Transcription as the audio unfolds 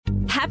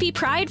Happy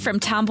Pride from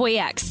Tomboy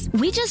X.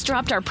 We just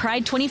dropped our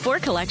Pride 24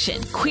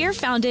 collection. Queer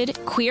founded,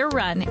 queer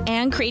run,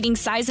 and creating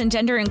size and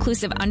gender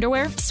inclusive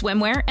underwear,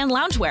 swimwear, and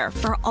loungewear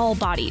for all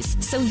bodies,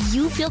 so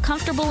you feel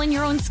comfortable in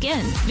your own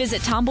skin.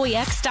 Visit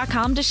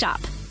tomboyx.com to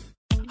shop.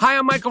 Hi,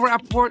 I'm Michael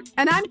Rappaport.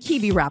 And I'm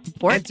Kibi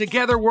Rappaport. And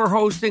together we're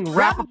hosting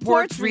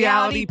Rappaport's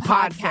Reality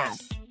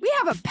Podcast. We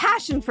have a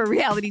passion for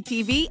reality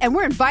TV, and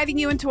we're inviting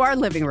you into our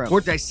living room. We're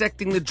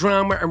dissecting the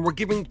drama, and we're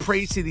giving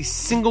praise to the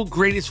single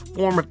greatest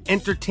form of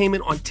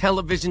entertainment on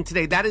television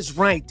today. That is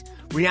right.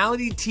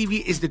 Reality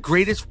TV is the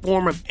greatest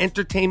form of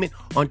entertainment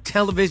on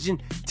television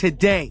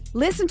today.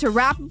 Listen to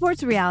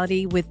Rappaport's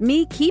Reality with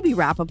me, Kibi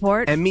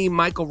Rappaport. And me,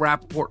 Michael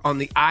Rappaport, on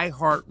the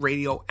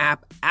iHeartRadio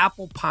app,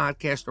 Apple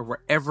Podcast, or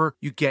wherever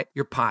you get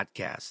your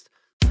podcast.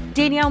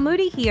 Danielle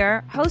Moody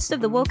here, host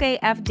of the Woke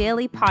AF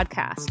Daily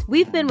podcast.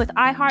 We've been with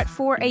iHeart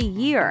for a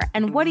year,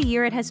 and what a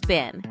year it has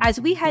been.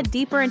 As we head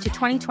deeper into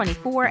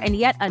 2024 and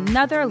yet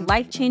another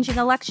life-changing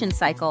election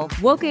cycle,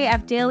 Woke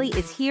AF Daily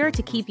is here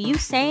to keep you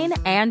sane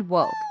and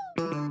woke.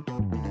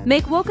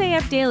 Make Woke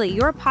AF Daily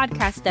your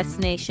podcast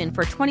destination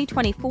for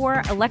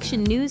 2024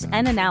 election news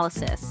and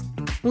analysis.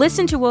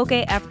 Listen to Woke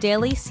AF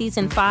Daily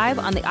Season 5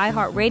 on the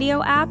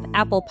iHeartRadio app,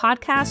 Apple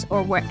Podcasts,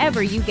 or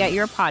wherever you get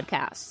your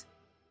podcasts.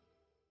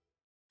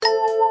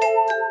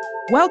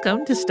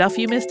 Welcome to Stuff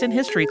You Missed in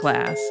History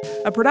Class,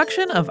 a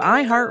production of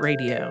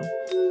iHeartRadio.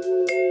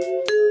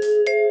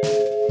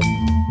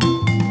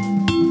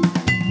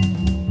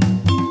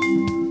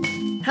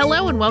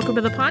 Hello and welcome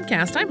to the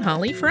podcast. I'm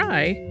Holly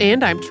Fry.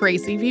 And I'm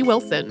Tracy V.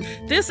 Wilson.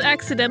 This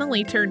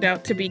accidentally turned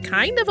out to be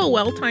kind of a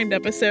well-timed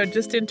episode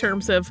just in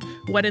terms of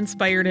what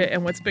inspired it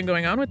and what's been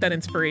going on with that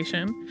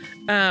inspiration.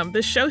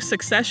 The show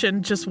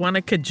Succession just won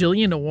a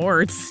cajillion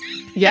awards.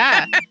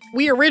 Yeah.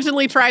 We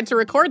originally tried to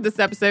record this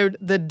episode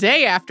the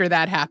day after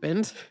that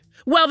happened.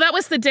 Well, that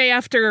was the day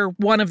after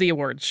one of the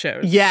awards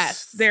shows.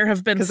 Yes. There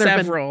have been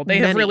several. They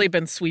have really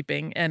been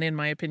sweeping and, in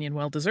my opinion,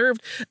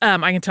 well-deserved.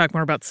 I can talk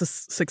more about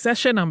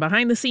Succession on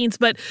behind the scenes,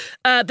 but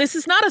this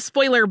is not a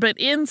spoiler, but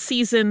in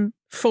season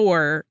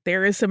 4,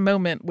 there is a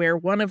moment where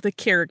one of the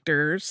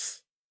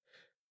characters,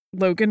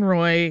 Logan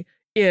Roy,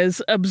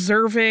 is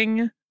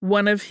observing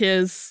one of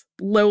his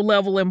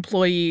low-level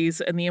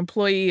employees, and the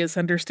employee is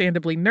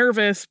understandably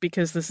nervous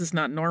because this is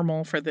not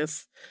normal for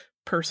this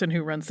person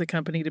who runs the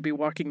company to be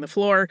walking the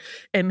floor,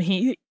 and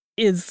he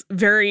is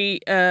very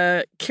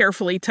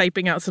carefully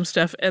typing out some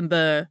stuff, and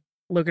the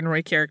Logan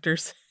Roy character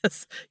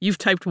says, "You've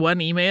typed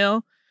one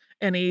email,"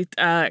 and he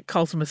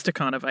calls him a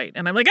Stakhanovite,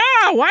 and I'm like,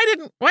 why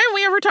haven't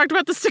we ever talked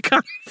about the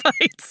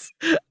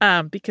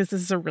Stakhanovites? Because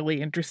this is a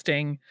really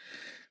interesting,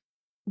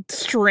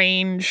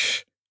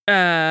 strange,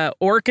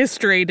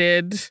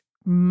 orchestrated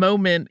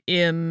moment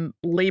in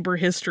labor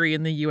history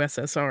in the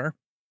USSR.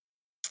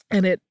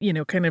 And it,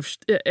 kind of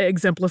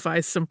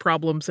exemplifies some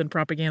problems and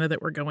propaganda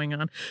that were going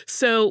on.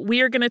 So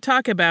we are going to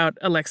talk about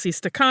Alexei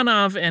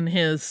Stakhanov and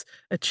his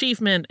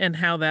achievement and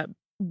how that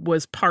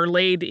was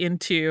parlayed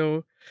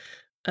into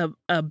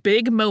a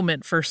big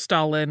moment for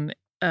Stalin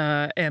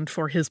and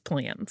for his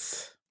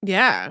plans.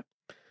 Yeah.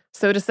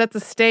 So to set the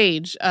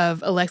stage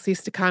of Alexei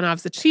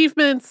Stakhanov's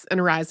achievements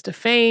and rise to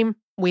fame,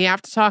 we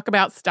have to talk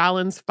about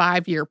Stalin's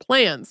 5-year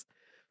plans.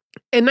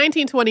 In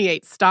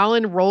 1928,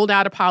 Stalin rolled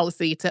out a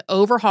policy to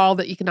overhaul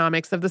the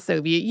economics of the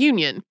Soviet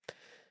Union.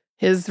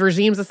 His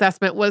regime's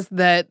assessment was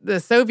that the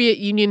Soviet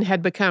Union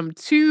had become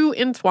too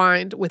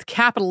entwined with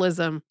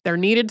capitalism. There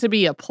needed to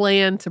be a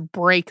plan to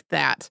break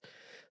that.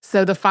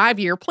 So the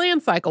 5-year plan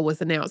cycle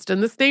was announced,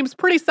 and this name's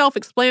pretty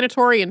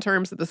self-explanatory in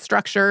terms of the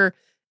structure.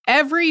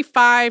 Every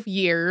 5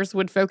 years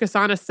would focus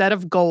on a set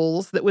of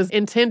goals that was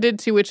intended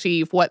to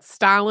achieve what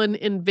Stalin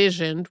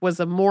envisioned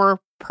was a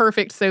more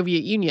perfect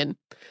Soviet Union.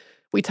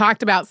 We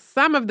talked about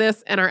some of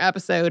this in our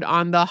episode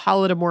on the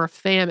Holodomor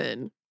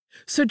famine.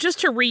 So just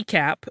to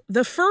recap,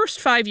 the first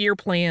 5-year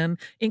plan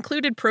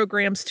included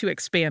programs to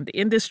expand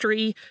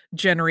industry,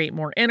 generate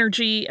more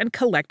energy, and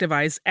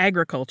collectivize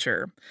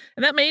agriculture.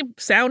 And that may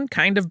sound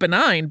kind of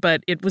benign,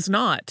 but it was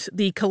not.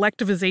 The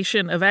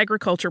collectivization of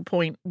agriculture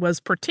point was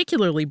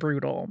particularly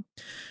brutal.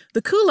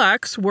 The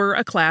kulaks were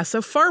a class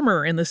of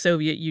farmer in the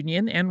Soviet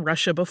Union and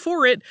Russia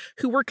before it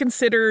who were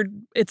considered,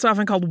 it's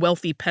often called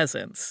wealthy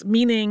peasants,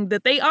 meaning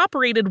that they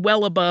operated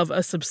well above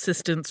a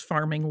subsistence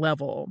farming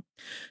level.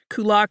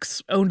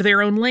 Kulaks owned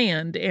their own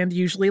land and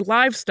usually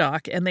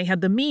livestock, and they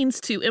had the means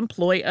to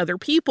employ other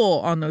people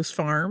on those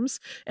farms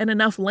and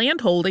enough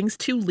land holdings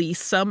to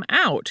lease some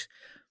out.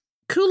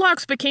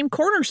 Kulaks became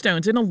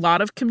cornerstones in a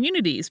lot of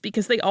communities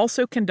because they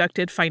also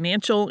conducted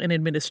financial and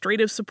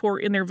administrative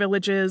support in their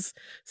villages.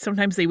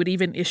 Sometimes they would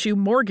even issue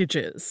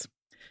mortgages.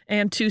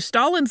 And to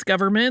Stalin's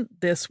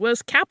government, this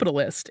was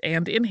capitalist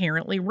and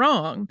inherently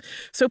wrong.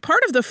 So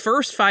part of the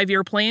first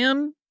 5-year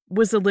plan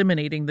was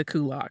eliminating the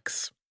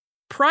kulaks.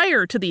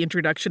 Prior to the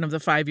introduction of the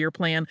 5-year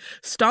plan,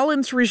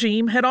 Stalin's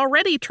regime had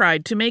already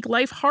tried to make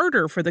life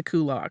harder for the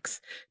kulaks.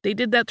 They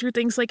did that through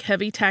things like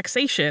heavy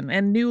taxation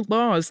and new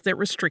laws that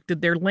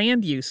restricted their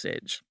land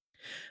usage.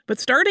 But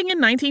starting in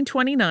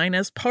 1929,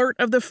 as part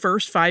of the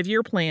first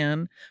 5-year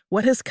plan,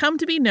 what has come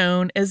to be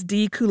known as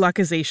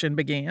dekulakization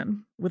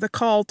began, with a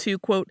call to,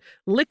 quote,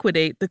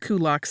 liquidate the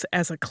kulaks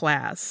as a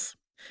class.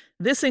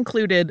 This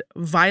included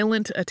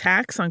violent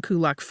attacks on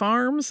kulak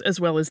farms,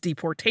 as well as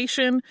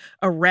deportation,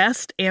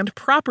 arrest, and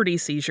property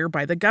seizure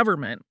by the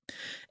government.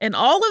 And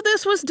all of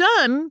this was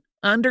done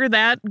under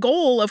that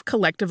goal of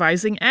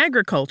collectivizing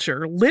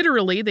agriculture.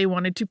 Literally, they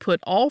wanted to put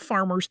all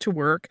farmers to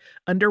work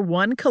under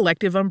one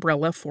collective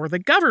umbrella for the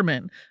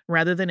government,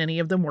 rather than any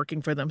of them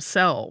working for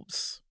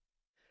themselves.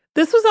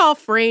 This was all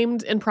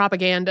framed in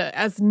propaganda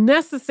as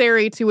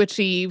necessary to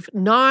achieve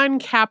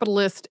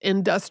non-capitalist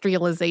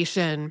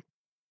industrialization.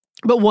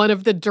 But one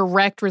of the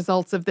direct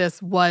results of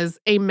this was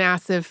a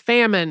massive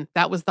famine.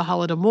 That was the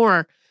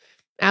Holodomor.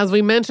 As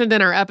we mentioned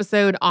in our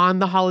episode on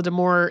the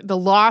Holodomor, the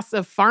loss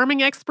of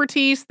farming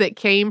expertise that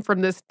came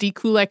from this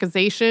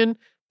dekulakization,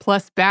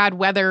 plus bad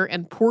weather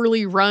and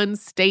poorly run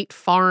state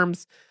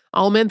farms,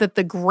 all meant that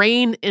the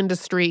grain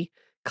industry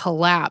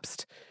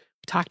collapsed.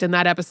 We talked in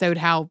that episode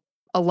how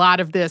a lot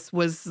of this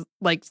was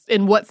like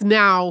in what's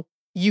now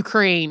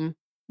Ukraine,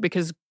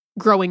 because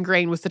growing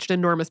grain was such an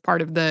enormous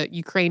part of the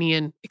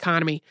Ukrainian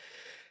economy.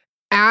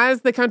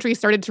 As the country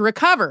started to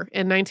recover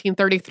in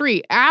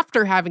 1933,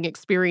 after having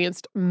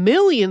experienced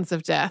millions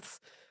of deaths,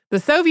 the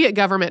Soviet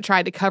government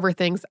tried to cover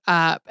things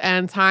up,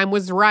 and time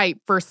was ripe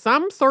for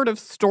some sort of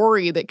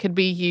story that could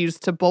be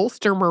used to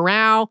bolster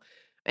morale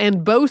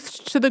and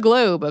boast to the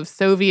globe of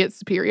Soviet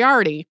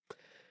superiority.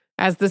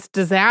 As this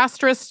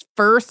disastrous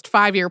first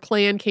 5-year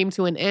plan came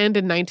to an end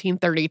in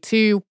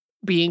 1932,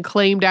 being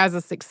claimed as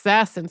a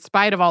success in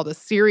spite of all the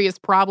serious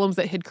problems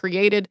it had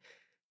created,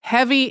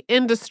 heavy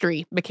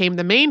industry became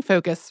the main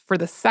focus for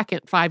the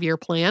second 5-year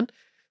plan.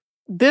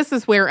 This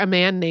is where a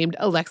man named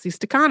Alexei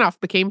Stakhanov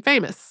became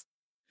famous.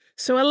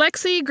 So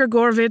Alexei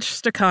Grigorovich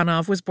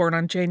Stakhanov was born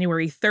on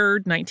January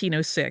 3rd,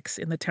 1906,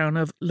 in the town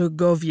of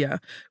Lugovia,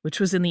 which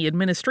was in the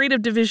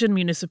administrative division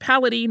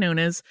municipality known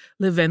as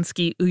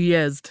Levensky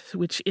Uyezd,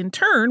 which in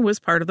turn was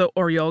part of the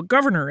Oryol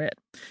Governorate.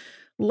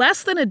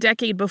 Less than a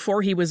decade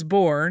before he was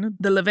born,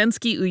 the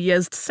Levensky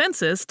Uyezd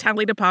census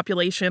tallied a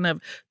population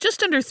of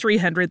just under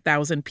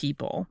 300,000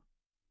 people.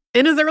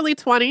 In his early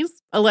 20s,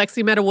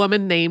 Alexei met a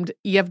woman named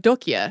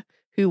Yevdokia,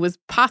 who was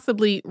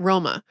possibly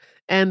Roma,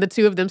 and the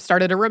two of them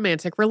started a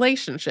romantic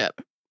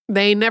relationship.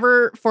 They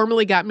never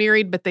formally got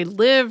married, but they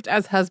lived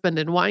as husband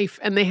and wife,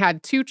 and they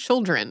had 2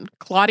 children,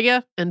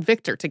 Claudia and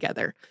Victor,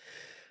 together.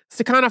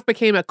 Stakhanov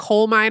became a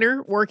coal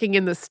miner working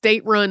in the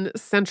state-run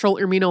Central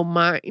Ermino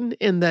mine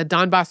in the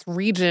Donbass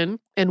region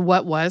in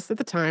what was, at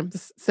the time, the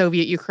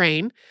Soviet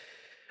Ukraine.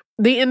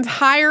 The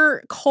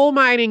entire coal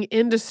mining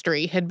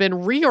industry had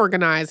been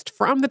reorganized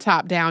from the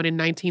top down in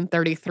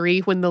 1933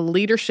 when the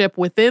leadership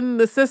within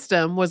the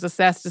system was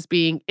assessed as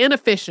being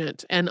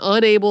inefficient and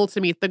unable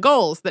to meet the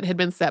goals that had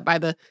been set by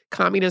the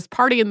Communist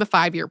Party in the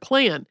 5-year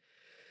plan.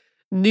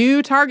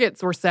 New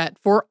targets were set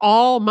for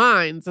all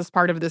mines as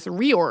part of this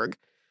reorg.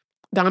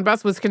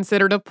 Donbass was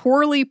considered a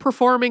poorly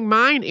performing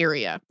mine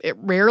area. It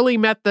rarely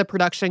met the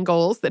production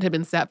goals that had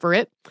been set for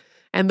it,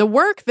 and the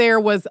work there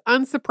was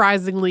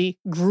unsurprisingly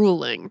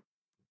grueling.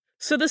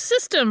 So the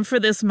system for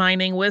this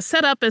mining was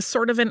set up as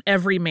sort of an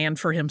every man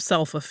for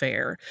himself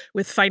affair,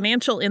 with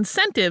financial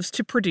incentives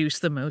to produce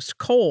the most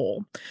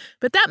coal.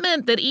 But that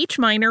meant that each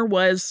miner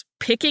was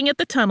picking at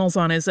the tunnels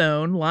on his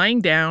own, lying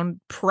down,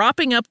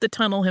 propping up the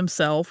tunnel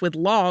himself with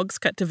logs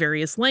cut to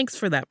various lengths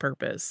for that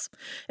purpose.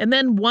 And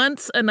then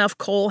once enough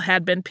coal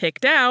had been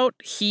picked out,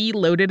 he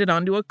loaded it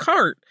onto a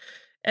cart.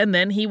 And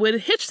then he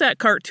would hitch that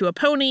cart to a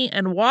pony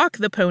and walk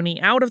the pony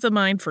out of the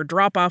mine for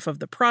drop-off of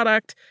the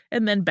product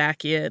and then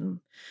back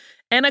in.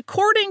 And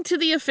according to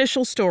the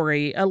official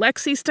story,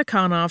 Alexei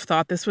Stakhanov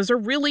thought this was a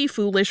really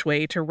foolish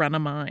way to run a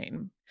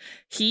mine.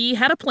 He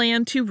had a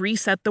plan to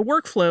reset the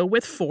workflow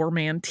with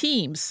 4-man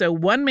teams. So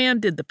 1 man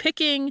did the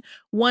picking,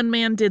 1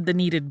 man did the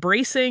needed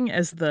bracing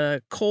as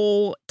the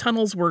coal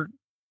tunnels were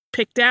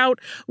picked out,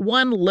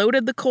 1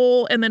 loaded the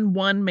coal, and then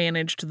 1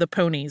 managed the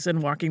ponies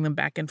and walking them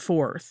back and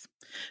forth.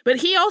 But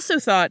he also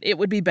thought it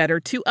would be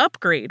better to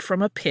upgrade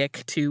from a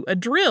pick to a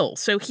drill,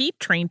 so he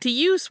trained to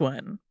use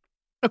one.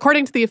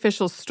 According to the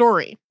official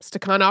story,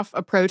 Stakhanov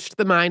approached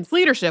the mine's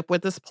leadership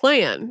with this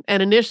plan,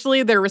 and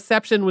initially their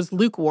reception was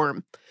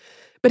lukewarm.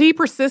 But he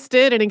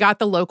persisted and he got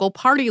the local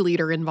party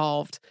leader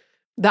involved.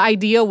 The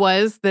idea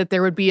was that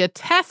there would be a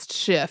test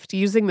shift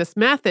using this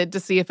method to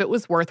see if it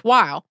was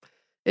worthwhile.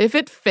 If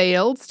it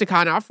failed,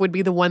 Stakhanov would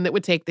be the one that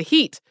would take the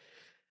heat.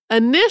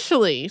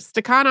 Initially,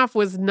 Stakhanov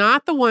was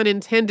not the one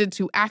intended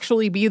to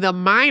actually be the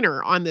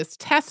miner on this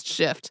test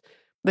shift.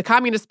 The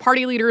Communist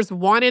Party leaders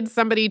wanted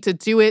somebody to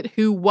do it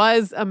who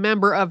was a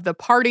member of the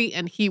party,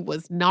 and he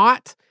was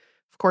not.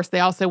 Of course, they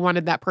also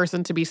wanted that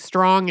person to be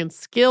strong and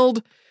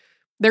skilled.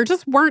 There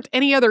just weren't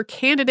any other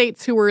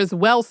candidates who were as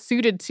well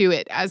suited to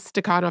it as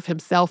Stakhanov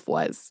himself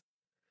was.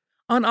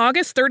 On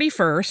August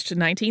 31st,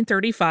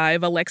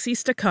 1935, Alexei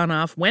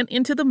Stakhanov went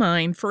into the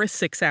mine for a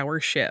 6-hour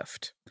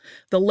shift.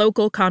 The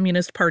local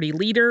Communist Party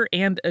leader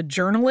and a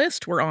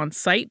journalist were on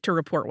site to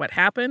report what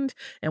happened,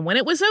 and when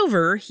it was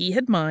over, he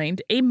had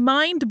mined a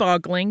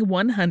mind-boggling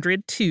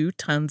 102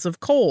 tons of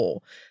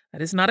coal.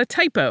 That is not a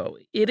typo.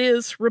 It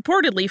is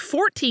reportedly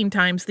 14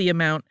 times the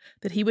amount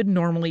that he would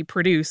normally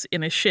produce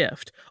in a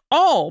shift,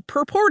 all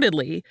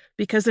purportedly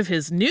because of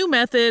his new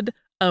method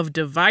of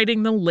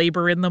dividing the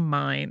labor in the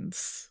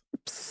mines.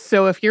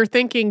 So if you're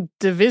thinking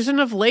division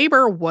of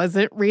labor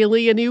wasn't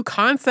really a new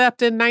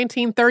concept in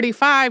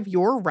 1935,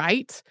 you're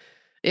right.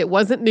 It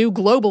wasn't new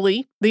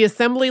globally. The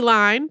assembly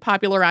line,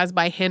 popularized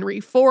by Henry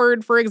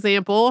Ford, for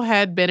example,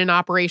 had been in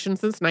operation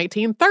since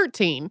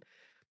 1913.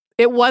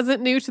 It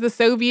wasn't new to the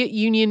Soviet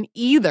Union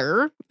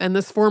either, and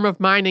this form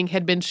of mining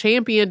had been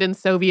championed in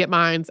Soviet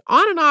mines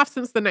on and off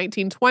since the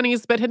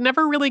 1920s, but had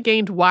never really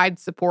gained wide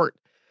support.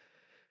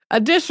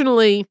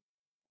 Additionally,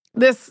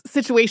 this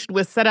situation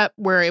was set up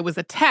where it was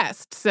a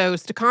test, so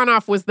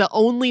Stakhanov was the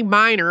only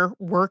miner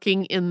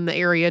working in the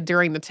area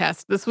during the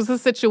test. This was a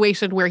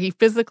situation where he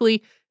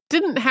physically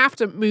didn't have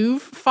to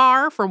move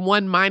far from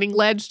one mining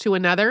ledge to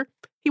another.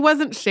 He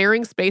wasn't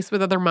sharing space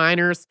with other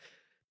miners,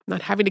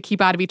 not having to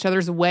keep out of each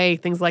other's way,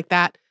 things like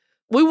that.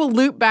 We will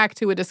loop back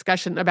to a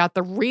discussion about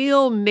the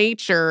real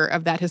nature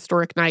of that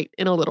historic night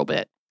in a little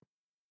bit.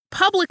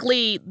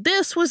 Publicly,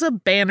 this was a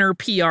banner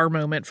PR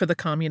moment for the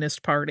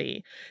Communist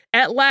Party.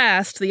 At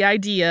last, the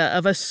idea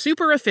of a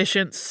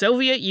super-efficient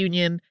Soviet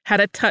Union had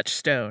a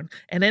touchstone,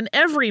 and an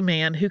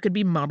everyman who could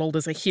be modeled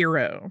as a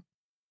hero.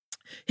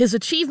 His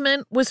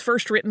achievement was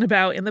first written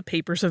about in the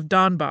papers of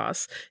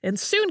Donbass, and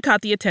soon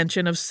caught the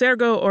attention of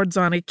Sergo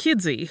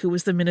Ordzhonikidze, who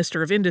was the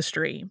Minister of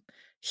Industry.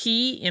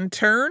 He, in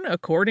turn,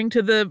 according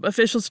to the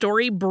official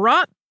story,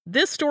 brought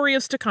this story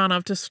of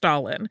Stakhanov to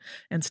Stalin,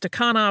 and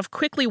Stakhanov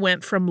quickly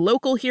went from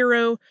local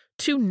hero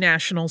to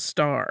national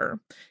star.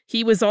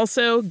 He was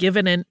also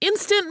given an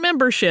instant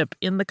membership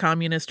in the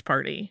Communist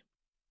Party.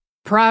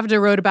 Pravda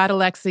wrote about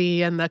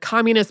Alexei, and the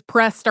communist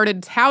press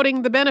started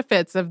touting the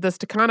benefits of the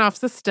Stakhanov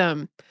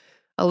system.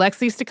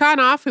 Alexei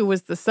Stakhanov, who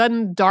was the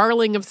sudden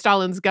darling of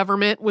Stalin's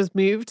government, was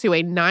moved to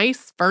a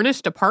nice,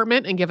 furnished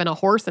apartment and given a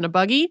horse and a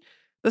buggy.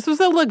 This was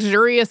a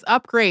luxurious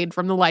upgrade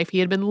from the life he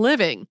had been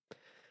living.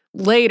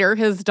 Later,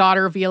 his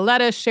daughter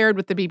Violetta shared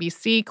with the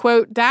BBC,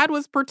 quote, "Dad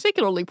was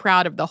particularly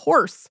proud of the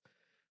horse."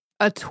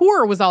 A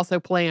tour was also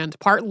planned,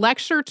 part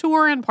lecture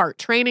tour and part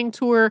training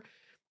tour,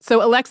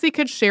 so Alexei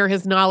could share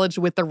his knowledge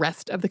with the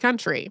rest of the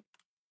country.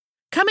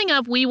 Coming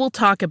up, we will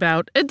talk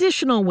about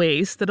additional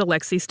ways that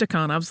Alexei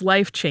Stakhanov's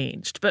life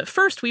changed. But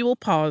first, we will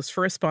pause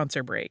for a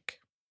sponsor break.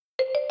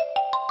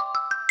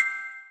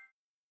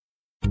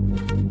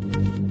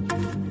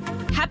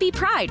 Happy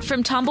Pride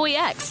from Tomboy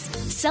X,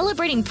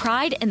 celebrating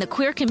pride in the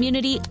queer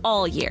community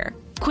all year.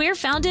 Queer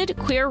founded,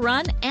 queer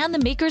run, and the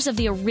makers of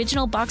the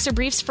original boxer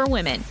briefs for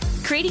women,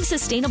 creating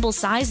sustainable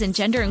size and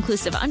gender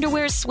inclusive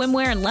underwear,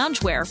 swimwear, and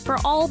loungewear for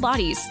all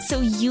bodies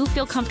so you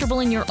feel comfortable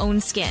in your own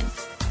skin.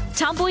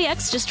 Tomboy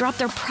X just dropped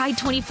their Pride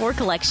 24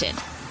 collection.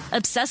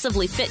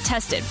 Obsessively fit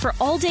tested for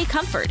all-day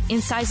comfort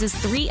in sizes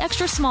 3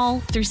 extra small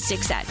through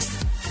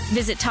 6X.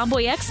 Visit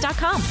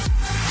tomboyx.com.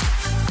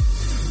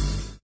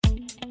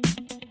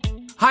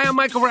 Hi, I'm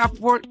Michael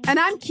Rappaport. And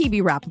I'm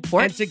Kibi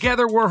Rappaport. And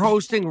together we're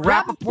hosting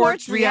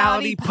Rappaport's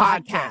Reality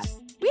Podcast.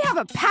 We have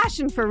a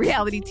passion for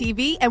reality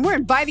TV, and we're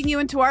inviting you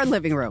into our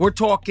living room. We're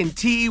talking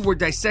tea, we're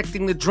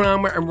dissecting the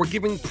drama, and we're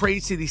giving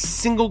praise to the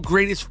single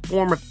greatest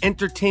form of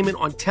entertainment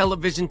on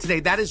television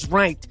today. That is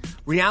right.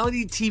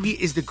 Reality TV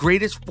is the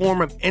greatest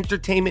form of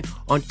entertainment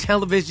on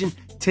television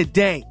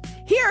today.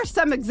 Here are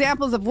some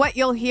examples of what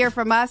you'll hear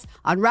from us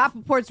on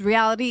Rappaport's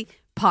Reality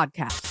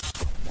Podcast.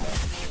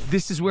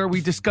 This is where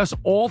we discuss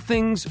all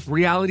things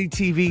reality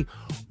TV,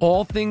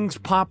 all things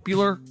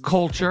popular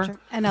culture.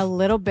 And a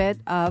little bit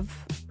of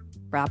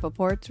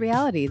Rappaport's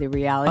reality, the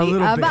reality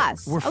of bit.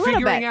 us. We're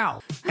figuring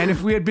out. And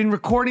if we had been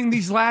recording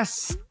these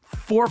last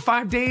 4 or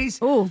 5 days,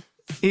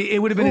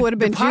 it would have been,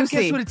 the podcast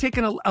juicy. would have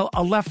taken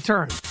a left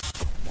turn.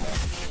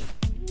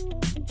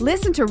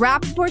 Listen to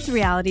Rappaport's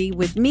Reality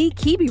with me,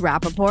 Kibi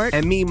Rappaport.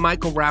 And me,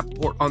 Michael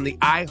Rappaport, on the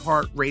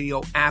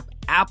iHeartRadio app,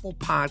 Apple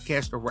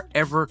Podcast, or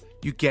wherever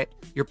you get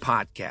your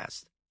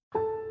podcast.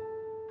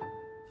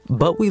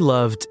 But We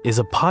Loved is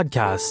a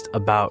podcast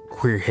about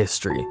queer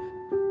history.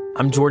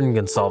 I'm Jordan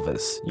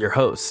Gonsalves, your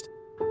host.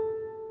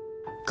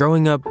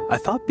 Growing up, I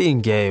thought being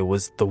gay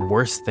was the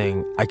worst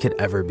thing I could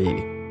ever be.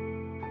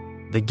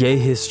 The gay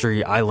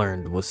history I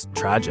learned was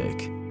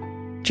tragic.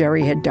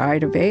 Jerry had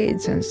died of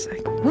AIDS, and it's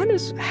like, what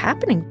is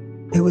happening?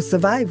 It was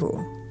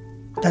survival.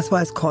 That's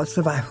why it's called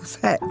survival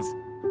sex.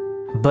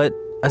 But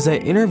as I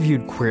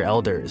interviewed queer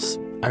elders,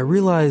 I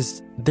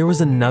realized there was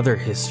another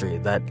history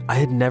that I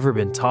had never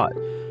been taught,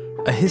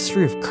 a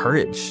history of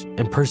courage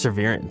and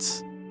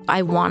perseverance.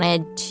 I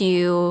wanted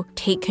to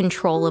take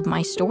control of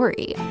my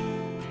story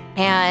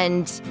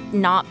and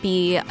not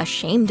be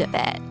ashamed of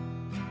it.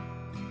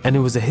 And it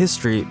was a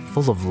history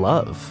full of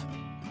love.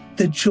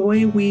 The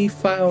joy we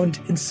found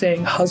in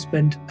saying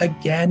husband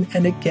again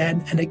and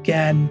again and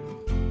again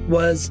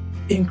was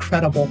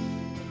incredible.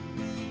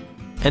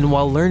 And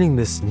while learning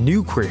this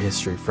new queer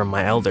history from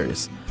my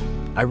elders,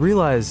 I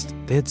realized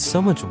they had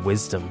so much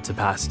wisdom to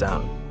pass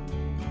down.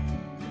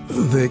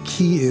 The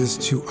key is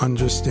to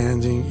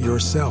understanding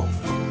yourself,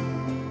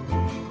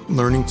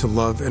 learning to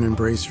love and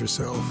embrace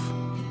yourself.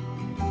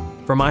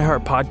 From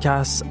iHeart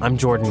Podcasts, I'm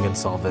Jordan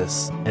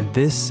Gonsalves, and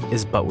this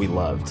is But We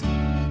Loved.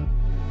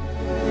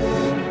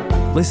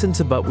 Listen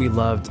to But We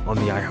Loved on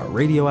the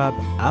iHeartRadio app,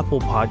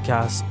 Apple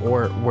Podcasts,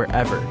 or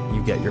wherever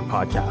you get your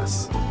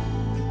podcasts.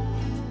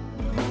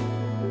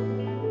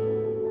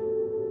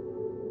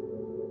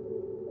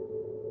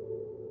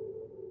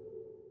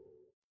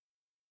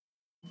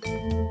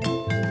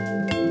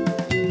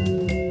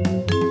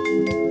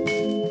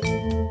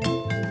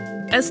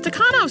 As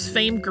Stakhanov's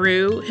fame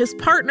grew, his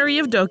partner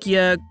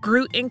Yevdokia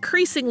grew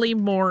increasingly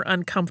more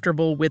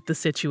uncomfortable with the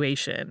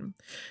situation.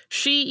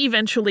 She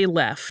eventually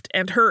left,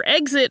 and her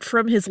exit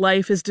from his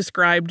life is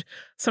described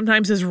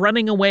sometimes as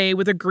running away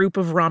with a group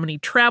of Romney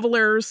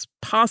travelers,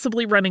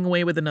 possibly running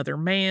away with another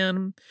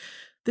man.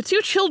 The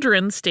two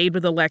children stayed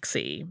with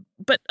Alexei,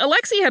 but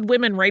Alexei had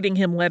women writing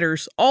him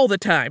letters all the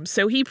time,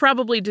 so he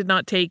probably did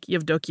not take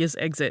Yevdokia's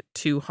exit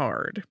too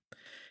hard.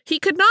 He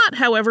could not,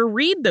 however,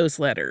 read those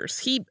letters.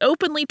 He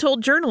openly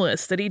told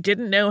journalists that he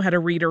didn't know how to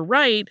read or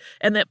write,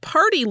 and that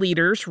party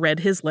leaders read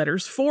his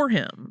letters for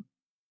him.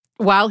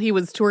 While he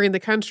was touring the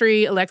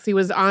country, Alexei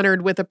was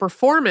honored with a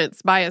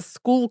performance by a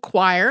school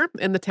choir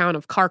in the town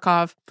of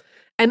Kharkov.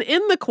 And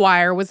in the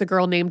choir was a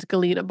girl named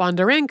Galina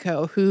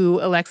Bondarenko, who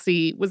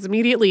Alexei was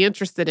immediately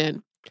interested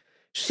in.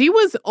 She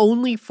was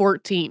only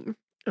 14,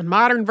 and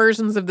modern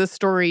versions of this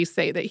story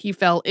say that he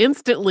fell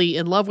instantly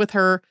in love with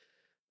her.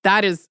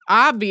 That is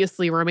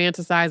obviously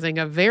romanticizing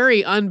a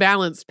very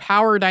unbalanced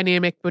power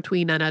dynamic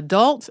between an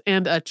adult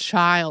and a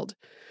child.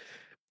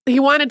 He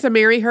wanted to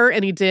marry her,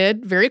 and he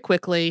did very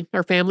quickly.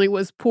 Her family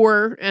was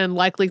poor and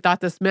likely thought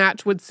this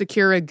match would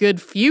secure a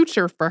good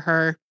future for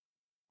her.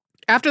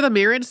 After the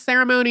marriage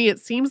ceremony, it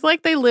seems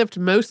like they lived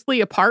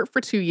mostly apart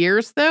for 2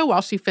 years, though,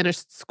 while she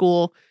finished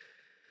school.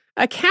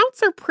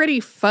 Accounts are pretty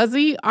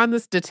fuzzy on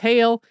this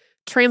detail.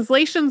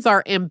 Translations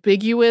are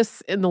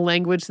ambiguous in the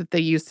language that they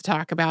use to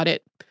talk about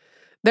it.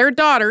 Their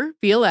daughter,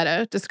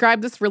 Violetta,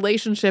 described this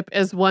relationship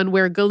as one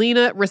where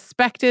Galina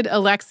respected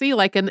Alexei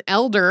like an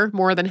elder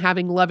more than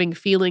having loving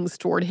feelings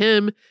toward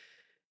him.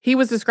 He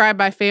was described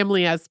by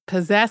family as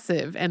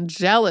possessive and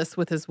jealous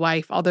with his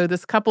wife, although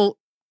this couple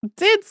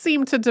did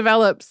seem to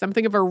develop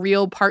something of a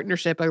real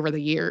partnership over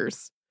the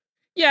years.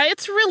 Yeah,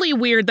 it's really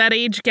weird. That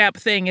age gap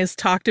thing is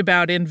talked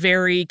about in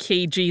very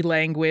cagey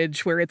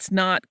language where it's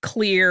not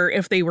clear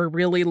if they were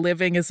really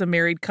living as a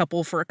married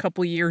couple for a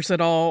couple years at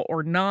all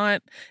or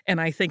not. And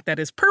I think that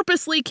is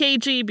purposely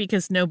cagey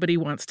because nobody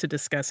wants to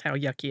discuss how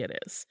yucky it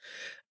is.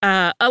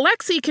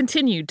 Alexei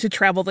continued to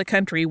travel the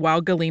country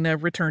while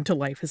Galina returned to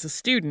life as a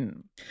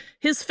student.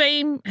 His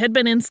fame had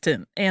been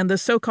instant, and the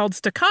so-called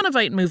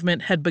Stakhanovite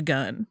movement had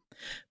begun.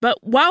 But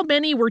while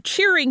many were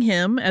cheering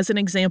him as an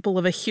example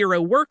of a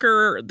hero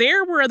worker,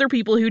 there were other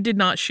people who did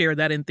not share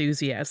that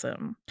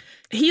enthusiasm.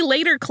 He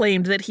later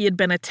claimed that he had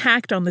been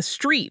attacked on the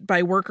street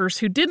by workers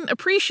who didn't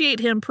appreciate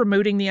him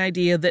promoting the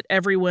idea that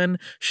everyone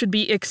should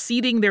be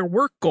exceeding their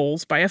work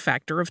goals by a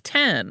factor of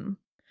 10.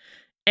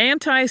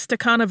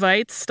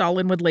 Anti-Stakhanovites,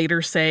 Stalin would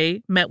later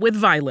say, met with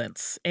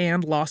violence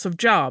and loss of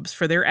jobs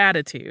for their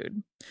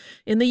attitude.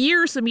 In the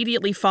years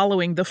immediately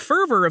following the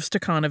fervor of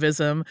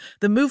Stakhanovism,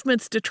 the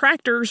movement's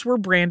detractors were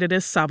branded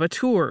as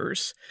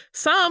saboteurs.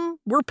 Some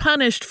were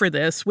punished for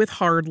this with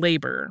hard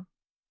labor.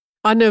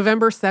 On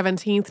November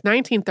 17th,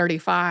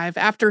 1935,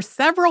 after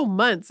several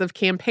months of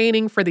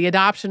campaigning for the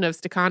adoption of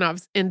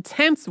Stakhanov's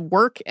intense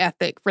work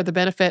ethic for the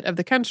benefit of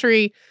the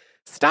country,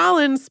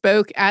 Stalin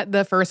spoke at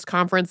the first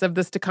conference of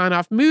the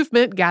Stakhanov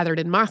movement gathered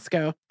in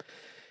Moscow.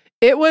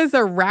 It was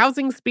a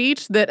rousing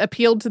speech that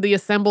appealed to the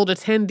assembled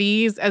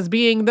attendees as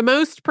being the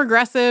most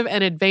progressive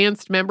and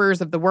advanced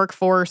members of the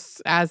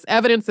workforce as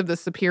evidence of the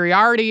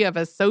superiority of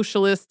a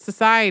socialist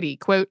society.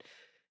 Quote,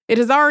 "It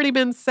has already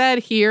been said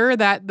here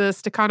that the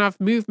Stakhanov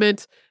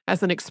movement,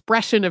 as an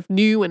expression of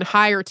new and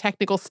higher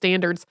technical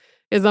standards,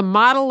 is a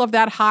model of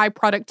that high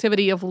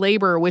productivity of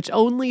labor which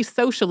only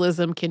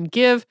socialism can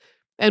give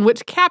and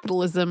which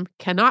capitalism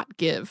cannot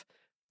give.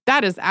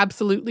 That is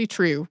absolutely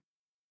true."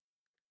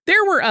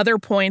 There were other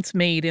points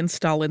made in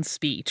Stalin's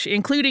speech,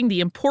 including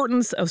the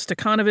importance of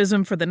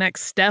Stakhanovism for the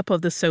next step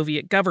of the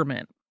Soviet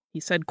government. He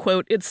said,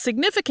 quote, "Its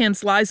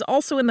significance lies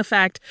also in the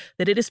fact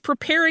that it is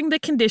preparing the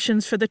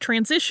conditions for the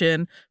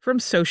transition from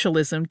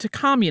socialism to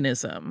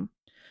communism."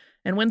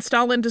 And when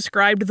Stalin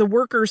described the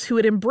workers who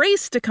had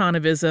embraced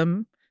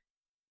Stakhanovism,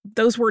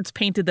 those words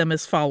painted them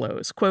as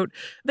follows, quote,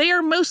 "They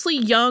are mostly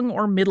young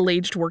or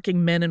middle-aged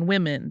working men and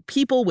women,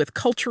 people with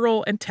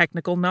cultural and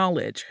technical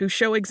knowledge, who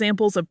show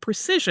examples of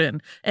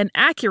precision and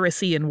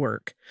accuracy in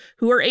work,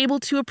 who are able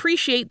to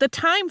appreciate the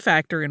time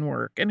factor in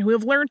work, and who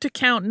have learned to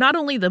count not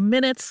only the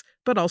minutes,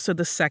 but also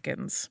the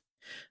seconds.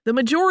 The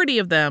majority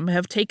of them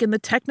have taken the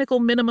technical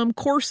minimum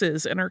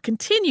courses and are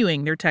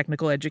continuing their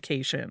technical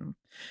education.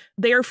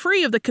 They are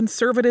free of the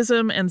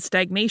conservatism and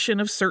stagnation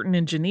of certain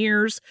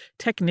engineers,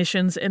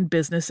 technicians, and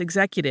business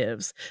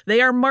executives.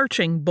 They are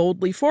marching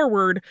boldly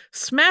forward,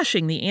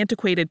 smashing the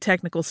antiquated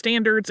technical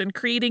standards and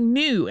creating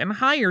new and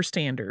higher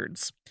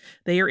standards.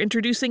 They are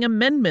introducing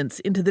amendments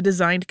into the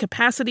designed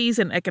capacities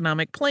and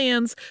economic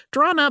plans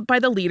drawn up by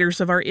the leaders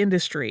of our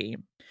industry.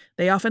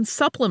 They often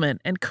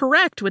supplement and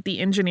correct what the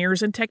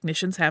engineers and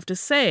technicians have to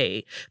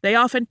say. They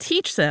often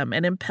teach them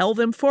and impel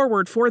them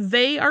forward, for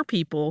they are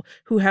people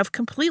who have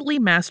completely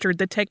mastered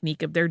the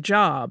technique of their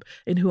job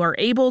and who are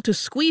able to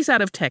squeeze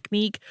out of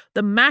technique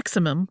the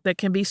maximum that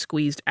can be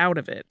squeezed out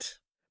of it.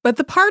 But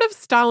the part of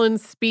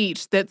Stalin's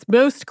speech that's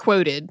most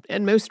quoted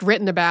and most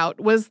written about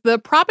was the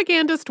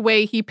propagandist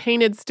way he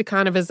painted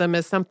Stakhanovism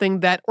as something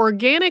that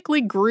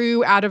organically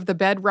grew out of the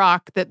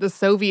bedrock that the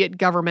Soviet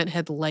government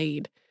had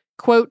laid.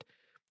 Quote,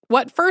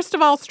 "What first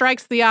of all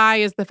strikes the eye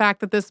is the fact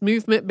that this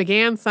movement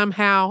began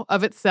somehow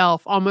of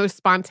itself, almost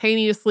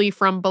spontaneously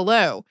from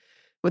below,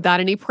 without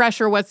any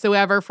pressure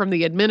whatsoever from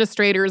the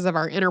administrators of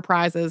our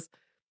enterprises.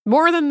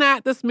 More than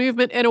that, this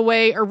movement in a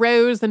way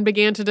arose and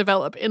began to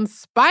develop in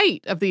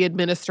spite of the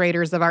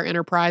administrators of our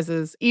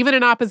enterprises, even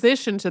in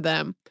opposition to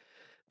them.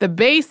 The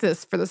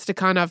basis for the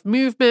Stakhanov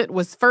movement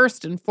was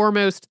first and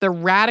foremost the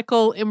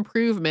radical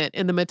improvement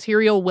in the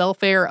material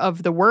welfare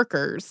of the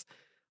workers.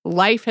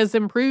 Life has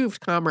improved,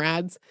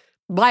 comrades.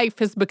 Life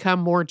has become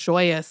more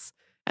joyous.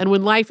 And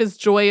when life is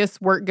joyous,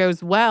 work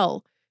goes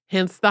well,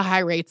 hence the high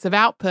rates of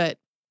output.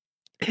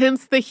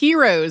 Hence the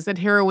heroes and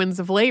heroines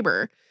of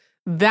labor.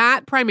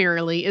 That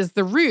primarily is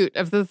the root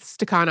of the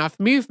Stakhanov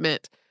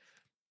movement."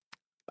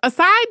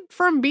 Aside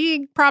from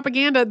being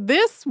propaganda,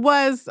 this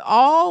was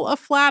all a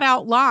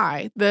flat-out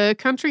lie. The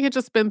country had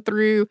just been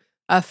through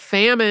a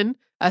famine,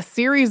 a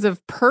series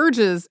of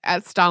purges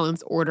at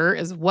Stalin's order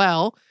as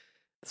well.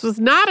 This was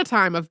not a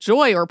time of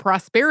joy or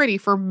prosperity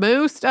for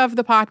most of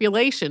the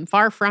population,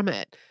 far from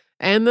it.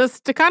 And the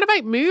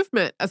Stakhanovite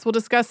movement, as we'll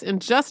discuss in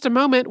just a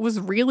moment, was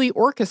really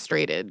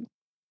orchestrated.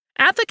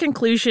 At the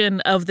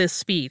conclusion of this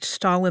speech,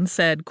 Stalin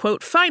said,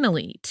 quote,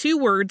 "Finally, 2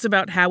 words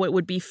about how it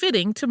would be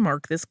fitting to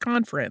mark this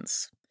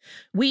conference.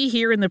 We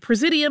here in the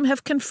Presidium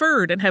have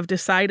conferred and have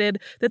decided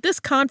that this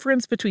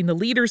conference between the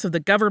leaders of the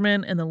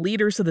government and the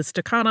leaders of the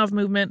Stakhanov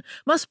movement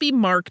must be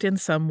marked in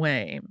some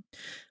way.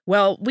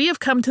 Well, we have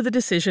come to the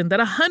decision that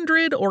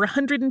 100 or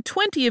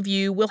 120 of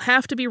you will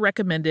have to be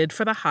recommended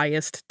for the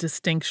highest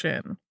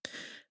distinction."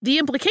 The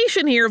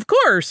implication here, of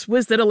course,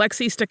 was that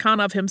Alexei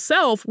Stakhanov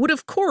himself would,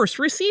 of course,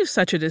 receive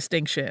such a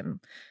distinction,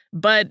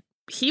 but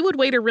he would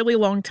wait a really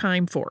long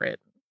time for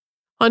it.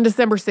 On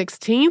December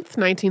 16th,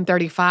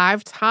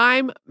 1935,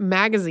 Time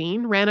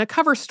magazine ran a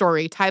cover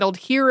story titled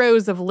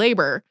 "Heroes of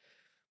Labor."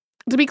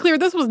 To be clear,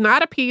 this was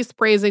not a piece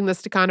praising the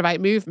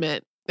Stakhanovite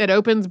movement. It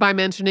opens by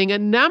mentioning a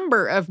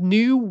number of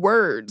new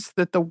words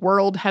that the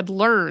world had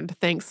learned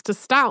thanks to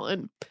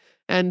Stalin,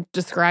 and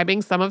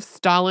describing some of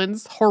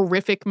Stalin's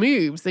horrific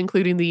moves,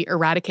 including the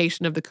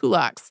eradication of the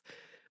kulaks.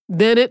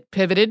 Then it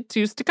pivoted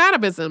to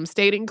Stakhanovism,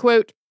 stating,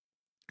 quote,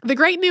 "The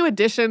great new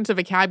addition to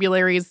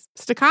vocabulary's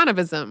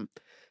Stakhanovism.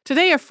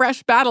 Today, a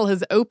fresh battle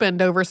has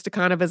opened over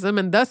Stakhanovism,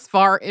 and thus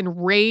far,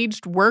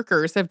 enraged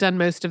workers have done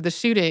most of the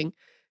shooting.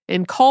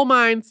 In coal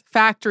mines,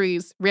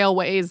 factories,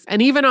 railways,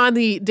 and even on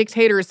the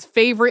dictator's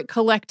favorite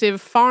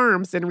collective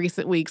farms in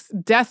recent weeks,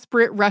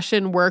 desperate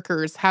Russian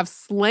workers have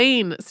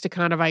slain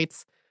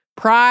Stakhanovites.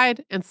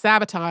 Pride and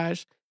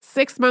sabotage.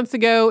 6 months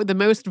ago, the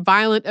most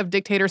violent of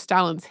dictator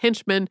Stalin's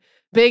henchmen,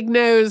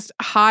 big-nosed,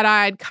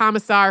 hot-eyed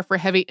commissar for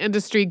heavy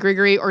industry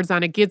Grigory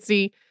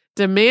Ordzhonikidze,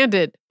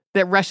 demanded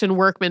that Russian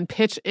workmen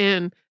pitch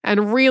in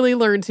and really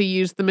learn to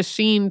use the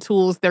machine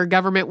tools their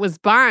government was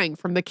buying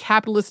from the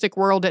capitalistic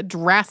world at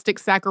drastic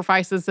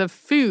sacrifices of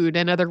food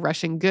and other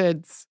Russian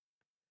goods."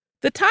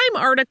 The Time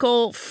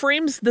article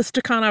frames the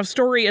Stakhanov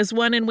story as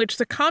one in which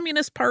the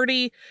Communist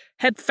Party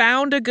had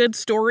found a good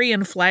story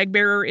and flag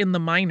bearer in the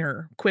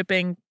minor,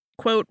 quipping,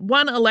 quote,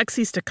 "One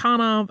Alexei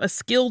Stakhanov, a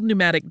skilled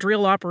pneumatic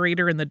drill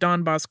operator in the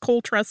Donbass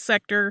coal trust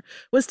sector,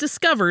 was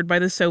discovered by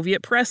the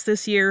Soviet press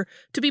this year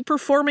to be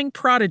performing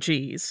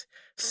prodigies.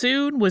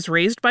 Soon was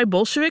raised by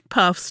Bolshevik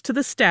puffs to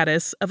the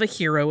status of a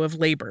hero of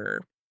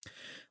labor."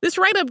 This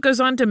write-up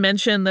goes on to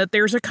mention that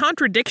there's a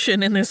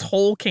contradiction in this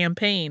whole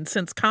campaign,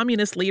 since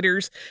communist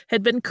leaders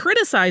had been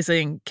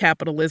criticizing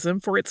capitalism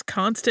for its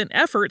constant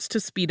efforts to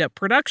speed up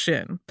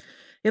production.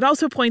 It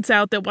also points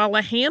out that while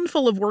a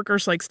handful of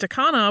workers like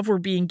Stakhanov were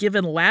being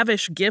given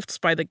lavish gifts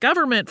by the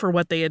government for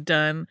what they had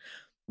done,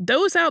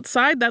 those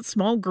outside that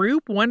small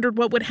group wondered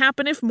what would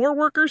happen if more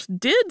workers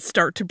did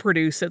start to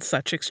produce at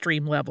such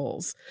extreme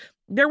levels.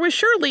 There was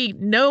surely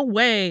no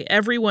way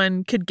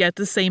everyone could get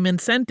the same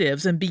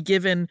incentives and be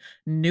given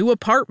new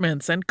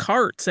apartments and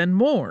carts and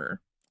more.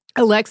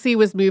 Alexei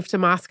was moved to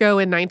Moscow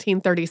in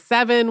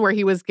 1937, where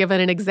he was given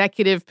an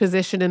executive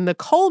position in the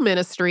coal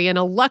ministry and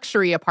a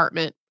luxury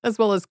apartment, as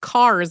well as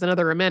cars and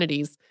other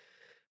amenities.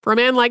 For a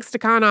man like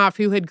Stakhanov,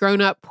 who had grown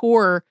up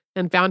poor,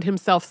 and found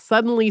himself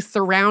suddenly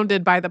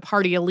surrounded by the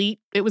party elite.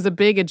 It was a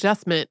big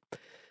adjustment.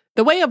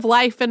 The way of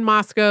life in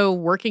Moscow,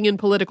 working in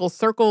political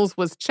circles,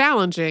 was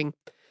challenging.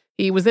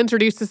 He was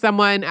introduced to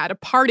someone at a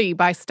party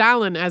by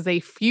Stalin as a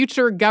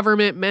future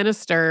government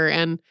minister,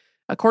 and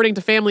according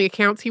to family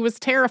accounts, he was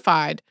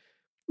terrified.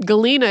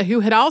 Galina,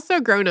 who had also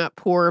grown up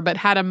poor but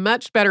had a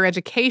much better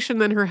education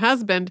than her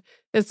husband,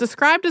 is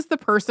described as the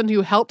person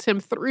who helped him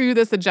through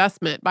this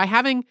adjustment by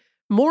having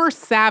more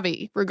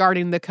savvy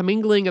regarding the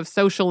commingling of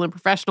social and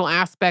professional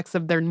aspects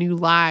of their new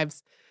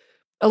lives.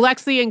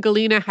 Alexei and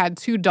Galina had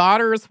 2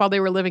 daughters while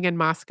they were living in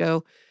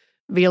Moscow.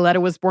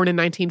 Violetta was born in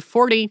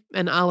 1940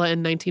 and Alla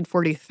in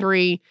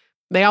 1943.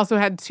 They also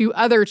had 2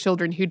 other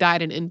children who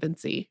died in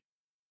infancy.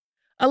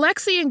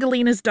 Alexei and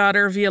Galina's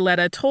daughter,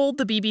 Violetta, told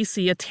the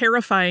BBC a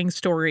terrifying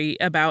story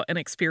about an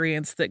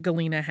experience that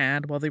Galina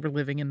had while they were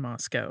living in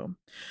Moscow.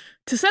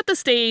 To set the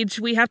stage,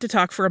 we have to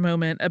talk for a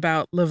moment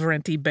about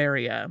Lavrentiy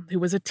Beria, who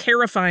was a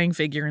terrifying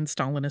figure in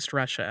Stalinist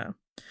Russia.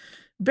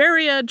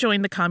 Beria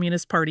joined the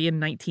Communist Party in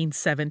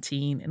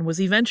 1917 and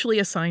was eventually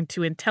assigned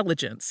to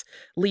intelligence,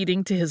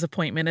 leading to his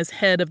appointment as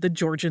head of the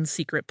Georgian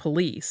secret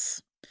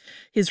police.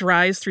 His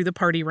rise through the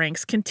party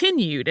ranks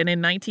continued, and in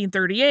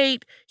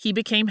 1938, he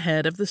became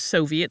head of the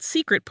Soviet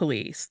secret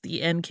police,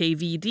 the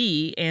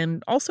NKVD,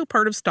 and also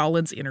part of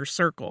Stalin's inner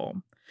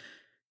circle.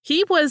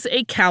 He was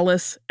a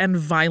callous and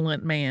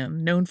violent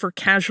man, known for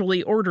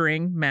casually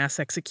ordering mass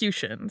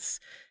executions.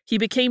 He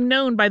became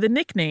known by the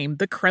nickname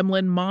the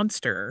Kremlin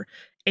Monster,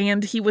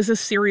 and he was a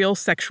serial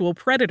sexual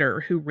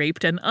predator who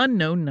raped an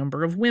unknown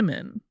number of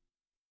women.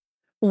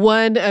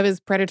 One of his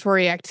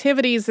predatory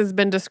activities has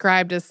been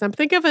described as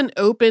something of an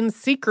open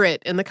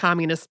secret in the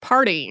Communist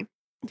Party.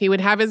 He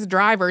would have his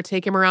driver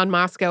take him around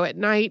Moscow at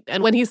night,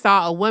 and when he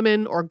saw a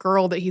woman or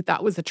girl that he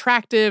thought was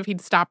attractive,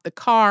 he'd stop the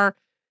car.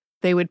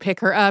 They would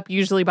pick her up,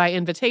 usually by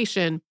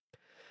invitation.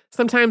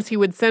 Sometimes he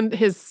would send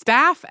his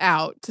staff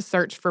out to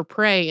search for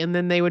prey, and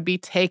then they would be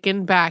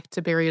taken back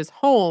to Beria's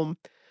home.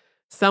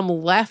 Some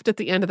left at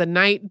the end of the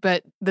night,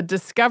 but the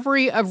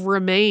discovery of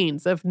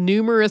remains of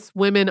numerous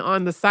women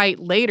on the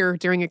site later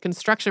during a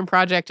construction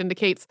project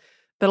indicates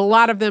that a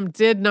lot of them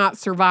did not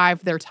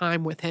survive their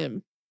time with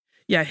him.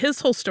 Yeah,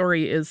 his whole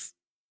story is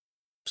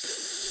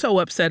so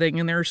upsetting,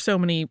 and there are so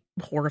many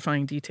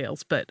horrifying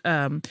details. But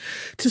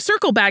to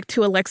circle back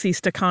to Alexei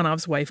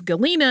Stakhanov's wife,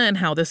 Galina, and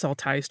how this all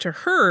ties to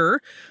her,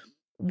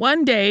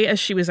 one day as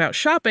she was out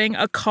shopping,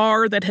 a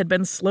car that had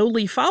been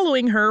slowly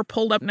following her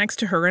pulled up next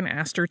to her and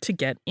asked her to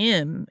get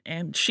in,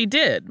 and she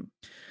did.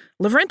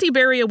 Lavrentiy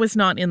Beria was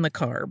not in the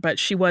car, but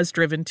she was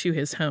driven to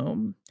his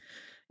home.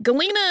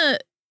 Galina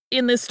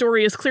in this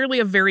story is clearly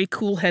a very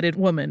cool-headed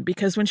woman,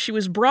 because when she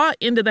was brought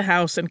into the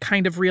house and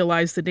kind of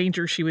realized the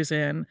danger she was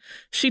in,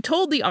 she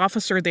told the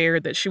officer there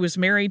that she was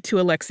married to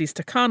Alexei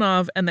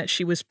Stakhanov and that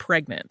she was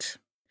pregnant.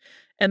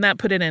 And that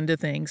put an end to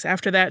things.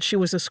 After that, she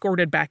was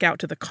escorted back out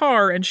to the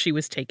car and she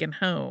was taken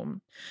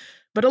home.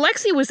 But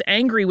Alexei was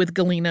angry with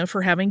Galina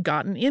for having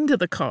gotten into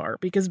the car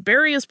because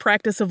Beria's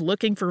practice of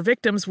looking for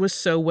victims was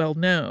so well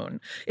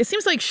known. It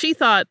seems like she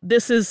thought,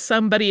 this is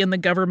somebody in the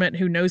government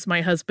who knows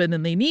my husband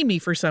and they need me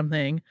for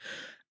something.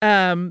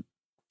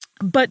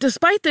 But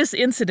despite this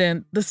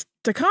incident, the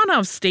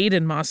Stakhanovs stayed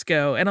in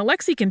Moscow, and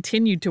Alexei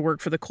continued to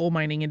work for the coal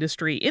mining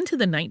industry into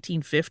the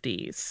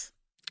 1950s.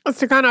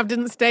 Stakhanov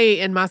didn't stay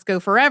in Moscow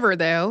forever,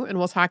 though, and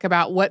we'll talk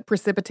about what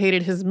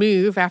precipitated his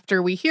move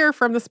after we hear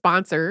from the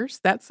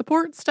sponsors that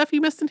support Stuff You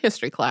Missed in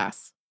History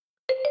class.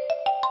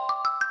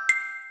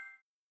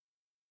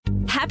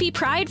 Happy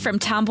Pride from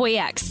Tomboy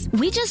X.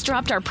 We just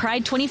dropped our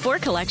Pride 24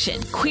 collection.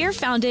 Queer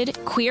founded,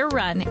 queer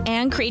run,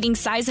 and creating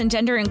size and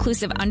gender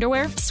inclusive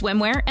underwear,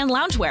 swimwear, and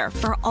loungewear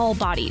for all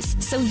bodies,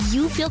 so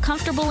you feel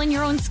comfortable in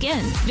your own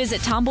skin.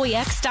 Visit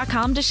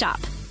tomboyx.com to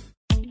shop.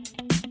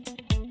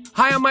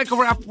 Hi, I'm Michael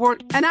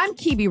Rappaport. And I'm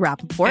Kibi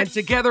Rappaport. And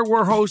together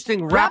we're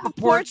hosting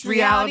Rappaport's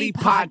Reality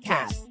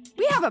Podcast.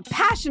 We have a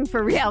passion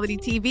for reality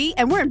TV,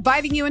 and we're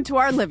inviting you into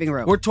our living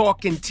room. We're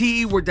talking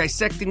tea, we're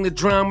dissecting the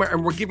drama,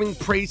 and we're giving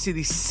praise to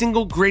the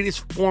single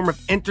greatest form of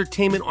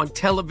entertainment on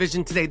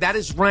television today. That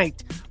is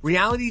right.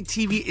 Reality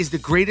TV is the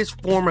greatest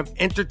form of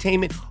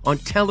entertainment on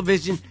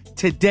television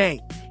today.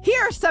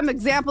 Here are some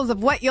examples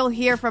of what you'll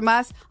hear from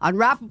us on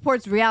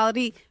Rappaport's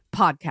Reality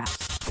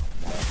Podcast.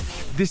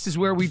 This is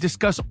where we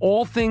discuss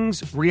all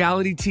things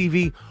reality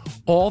TV,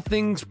 all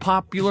things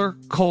popular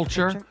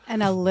culture.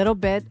 And a little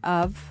bit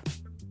of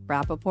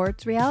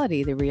Rappaport's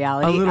reality, the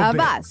reality of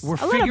us. We're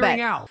figuring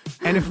out.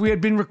 And if we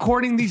had been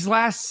recording these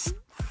last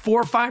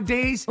 4 or 5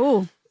 days,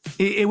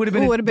 it would have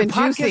been, the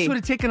podcast juicy. Would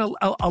have taken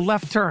a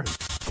left turn.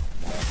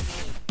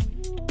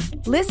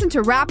 Listen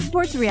to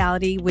Rappaport's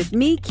Reality with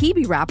me,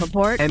 Kibi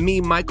Rappaport. And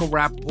me, Michael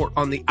Rappaport,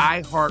 on the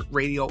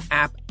iHeartRadio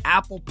app,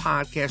 Apple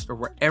Podcast, or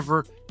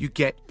wherever you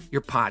get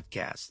your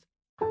podcast.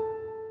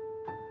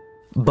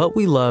 But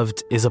We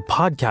Loved is a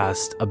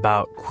podcast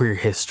about queer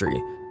history.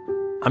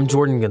 I'm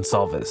Jordan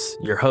Gonsalves,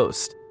 your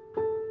host.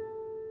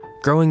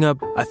 Growing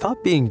up, I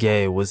thought being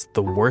gay was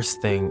the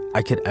worst thing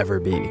I could ever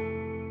be.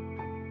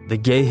 The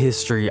gay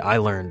history I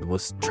learned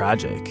was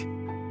tragic.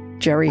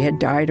 Jerry had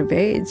died of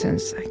AIDS. And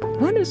it's like,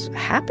 what is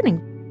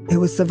happening? It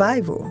was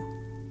survival.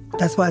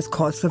 That's why it's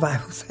called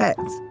survival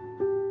sex.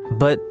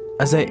 But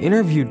as I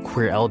interviewed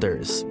queer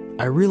elders,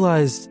 I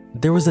realized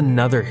there was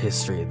another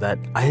history that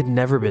I had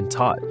never been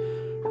taught,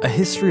 a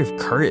history of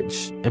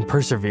courage and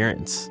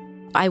perseverance.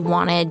 I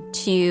wanted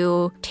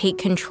to take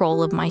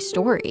control of my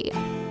story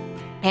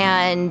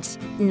and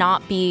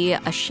not be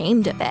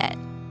ashamed of it.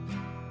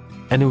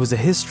 And it was a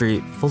history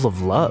full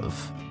of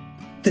love.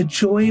 The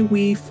joy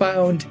we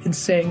found in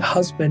saying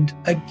husband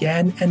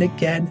again and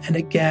again and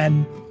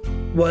again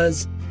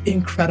was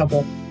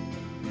incredible.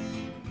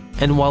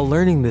 And while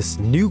learning this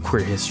new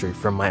queer history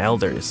from my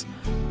elders,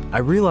 I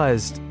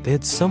realized they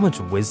had so much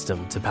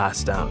wisdom to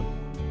pass down.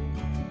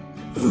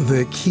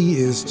 The key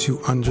is to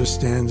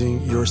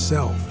understanding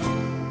yourself,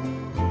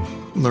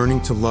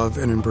 learning to love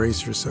and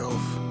embrace yourself.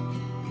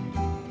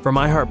 For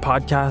My Heart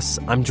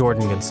Podcasts, I'm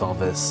Jordan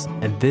Gonsalves,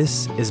 and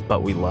this is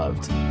But We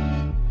Loved.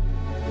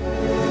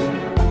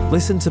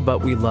 Listen to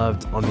But We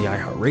Loved on the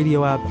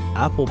iHeartRadio app,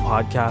 Apple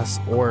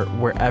Podcasts, or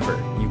wherever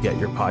you get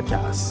your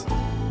podcasts.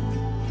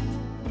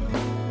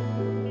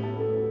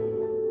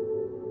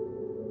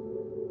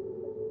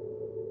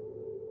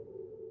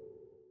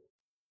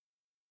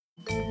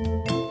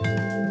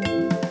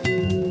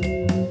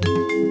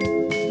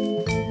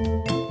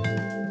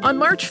 On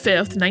March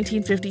 5th,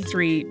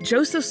 1953,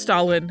 Joseph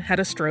Stalin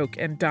had a stroke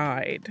and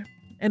died.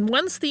 And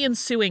once the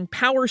ensuing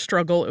power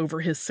struggle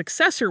over his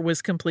successor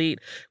was complete,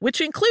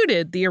 which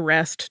included the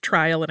arrest,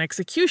 trial, and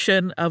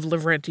execution of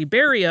Lavrentiy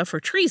Beria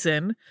for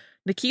treason,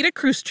 Nikita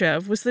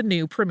Khrushchev was the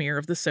new premier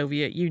of the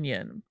Soviet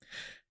Union.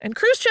 And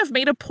Khrushchev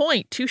made a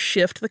point to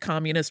shift the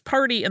Communist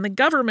Party and the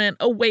government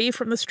away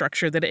from the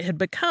structure that it had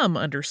become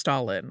under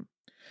Stalin.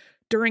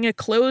 During a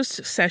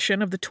closed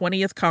session of the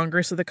 20th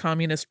Congress of the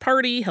Communist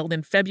Party held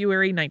in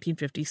February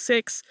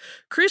 1956,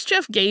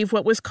 Khrushchev gave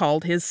what was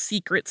called his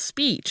secret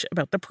speech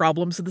about the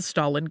problems of the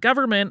Stalin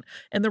government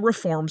and the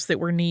reforms that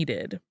were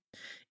needed.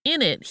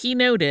 In it, he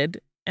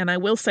noted, and I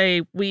will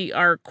say we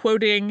are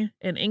quoting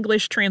an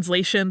English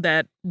translation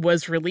that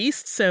was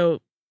released,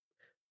 so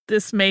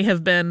this may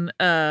have been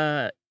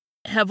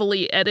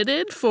heavily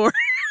edited for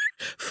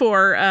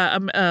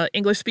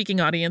English-speaking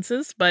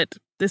audiences, but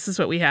this is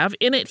what we have.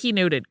 In it, he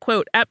noted,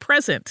 quote, "At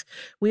present,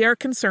 we are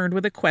concerned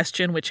with a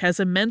question which has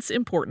immense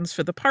importance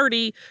for the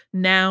party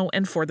now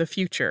and for the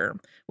future,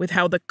 with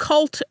how the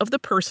cult of the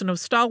person of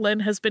Stalin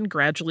has been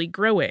gradually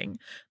growing,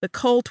 the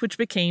cult which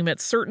became at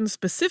certain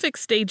specific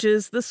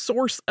stages the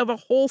source of a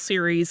whole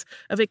series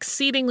of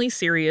exceedingly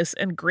serious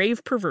and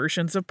grave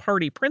perversions of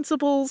party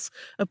principles,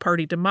 of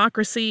party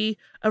democracy,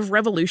 of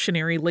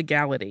revolutionary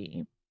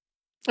legality."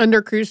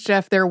 Under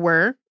Khrushchev, there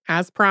were,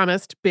 as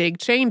promised, big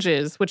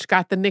changes, which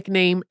got the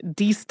nickname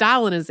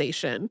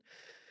de-Stalinization.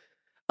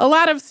 A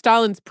lot of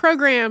Stalin's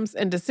programs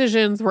and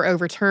decisions were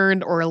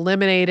overturned or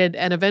eliminated,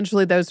 and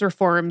eventually those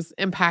reforms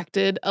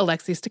impacted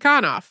Alexei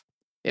Stakhanov.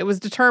 It was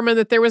determined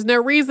that there was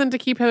no reason to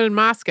keep him in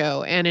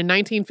Moscow, and in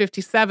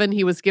 1957,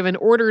 he was given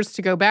orders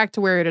to go back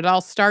to where it had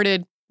all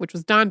started, which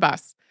was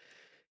Donbass.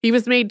 He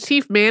was made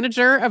chief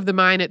manager of the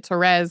mine at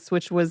Torez,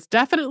 which was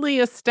definitely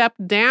a step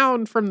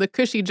down from the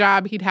cushy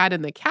job he'd had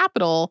in the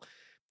capital,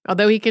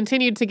 although he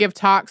continued to give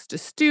talks to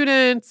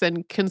students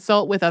and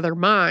consult with other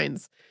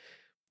mines.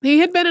 He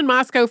had been in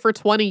Moscow for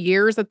 20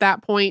 years at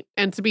that point,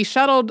 and to be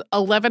shuttled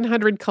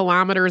 1,100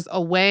 kilometers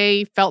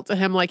away felt to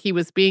him like he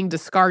was being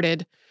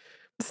discarded.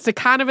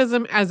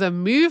 Stakhanovism as a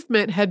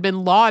movement had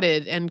been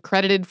lauded and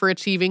credited for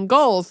achieving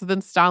goals within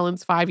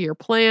Stalin's 5-year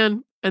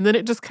plan, and then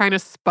it just kind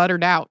of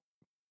sputtered out.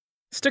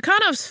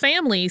 Stakhanov's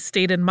family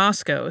stayed in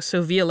Moscow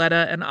so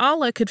Violetta and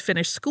Alla could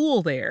finish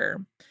school there.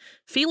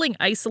 Feeling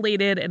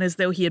isolated and as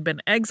though he had been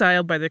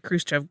exiled by the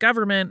Khrushchev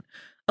government,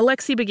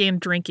 Alexei began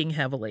drinking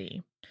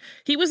heavily.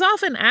 He was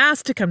often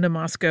asked to come to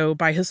Moscow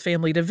by his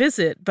family to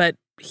visit, but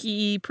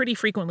he pretty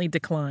frequently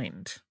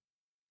declined.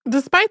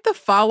 Despite the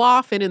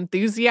fall-off in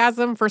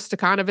enthusiasm for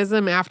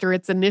Stakhanovism after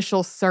its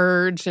initial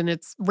surge and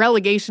its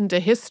relegation to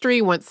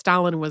history once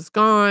Stalin was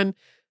gone,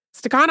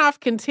 Stakhanov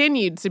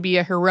continued to be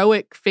a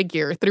heroic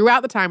figure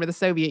throughout the time of the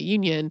Soviet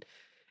Union.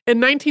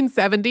 In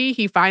 1970,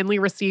 he finally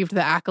received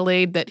the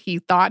accolade that he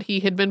thought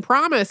he had been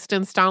promised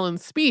in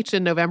Stalin's speech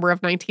in November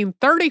of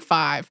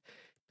 1935.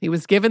 He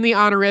was given the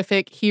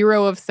honorific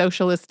Hero of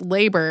Socialist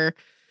Labor.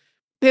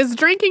 His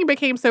drinking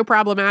became so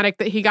problematic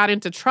that he got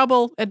into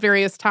trouble at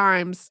various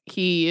times.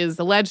 He is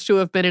alleged to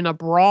have been in a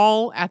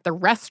brawl at the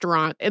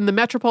restaurant in the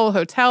Metropole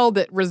Hotel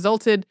that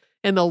resulted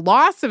in the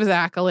loss of his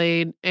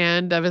accolade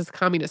and of his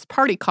Communist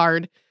Party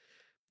card.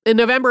 In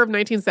November of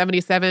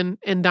 1977,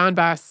 in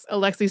Donbass,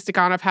 Alexei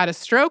Stakhanov had a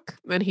stroke,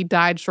 and he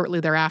died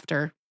shortly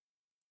thereafter.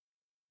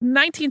 In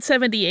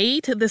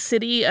 1978, the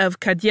city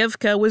of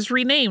Kadyevka was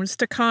renamed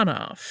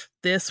Stakhanov.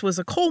 This was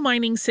a coal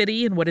mining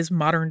city in what is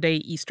modern-day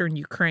eastern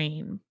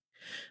Ukraine.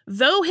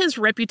 Though his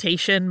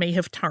reputation may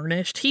have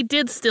tarnished, he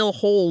did still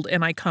hold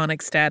an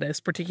iconic status,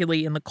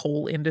 particularly in the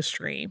coal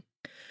industry.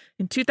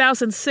 In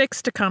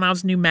 2006,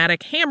 Stakhanov's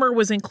pneumatic hammer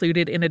was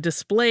included in a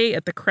display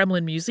at the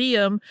Kremlin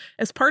Museum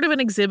as part of an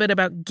exhibit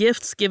about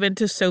gifts given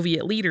to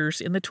Soviet leaders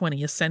in the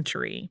 20th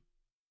century.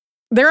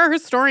 There are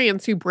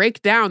historians who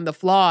break down the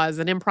flaws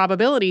and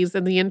improbabilities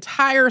in the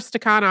entire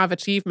Stakhanov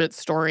achievement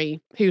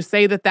story, who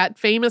say that that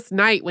famous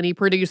night when he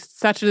produced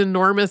such an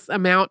enormous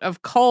amount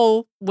of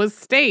coal was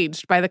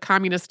staged by the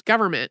communist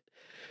government.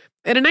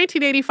 In a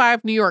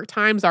 1985 New York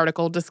Times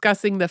article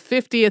discussing the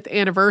 50th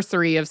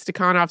anniversary of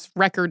Stakhanov's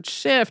record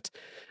shift,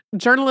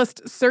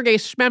 journalist Sergei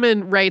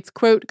Shmemin writes,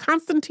 quote,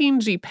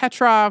 Konstantin G.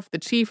 Petrov, the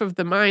chief of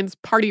the Mines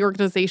Party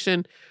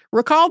organization,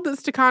 recalled that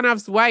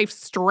Stakhanov's wife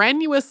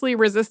strenuously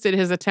resisted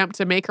his attempt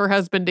to make her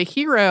husband a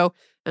hero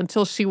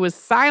until she was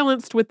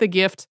silenced with the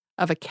gift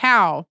of a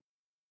cow.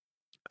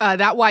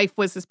 That wife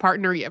was his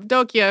partner,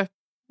 Yevdokia,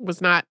 was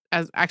not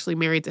as actually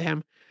married to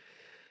him.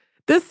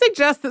 This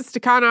suggests that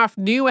Stakhanov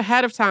knew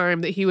ahead of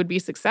time that he would be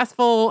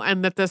successful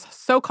and that this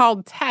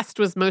so-called test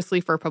was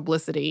mostly for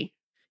publicity.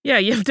 Yeah,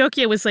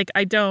 Yevdokia was like,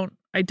 I don't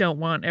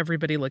want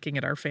everybody looking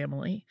at our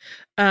family.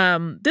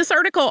 This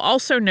article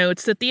also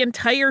notes that the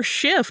entire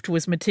shift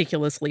was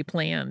meticulously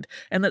planned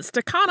and that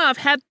Stakhanov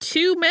had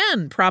 2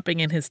 men propping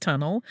in his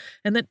tunnel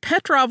and that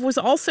Petrov was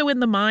also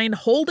in the mine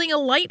holding a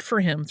light for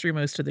him through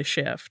most of the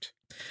shift.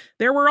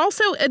 There were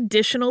also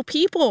additional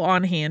people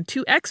on hand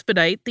to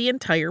expedite the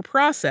entire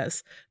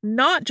process,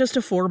 not just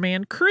a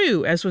 4-man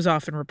crew, as was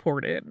often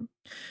reported.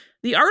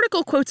 The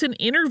article quotes an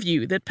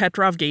interview that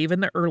Petrov gave in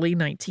the early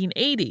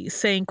 1980s,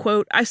 saying,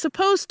 quote, I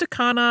suppose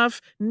Stakhanov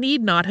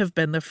need not have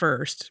been the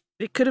first.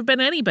 It could have been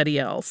anybody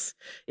else.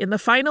 In the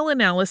final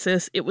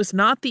analysis, it was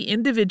not the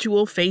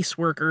individual face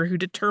worker who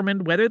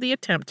determined whether the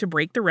attempt to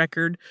break the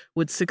record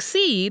would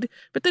succeed,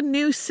 but the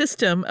new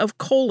system of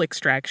coal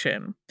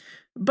extraction.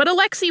 But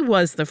Alexei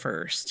was the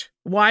first.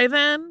 Why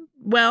then?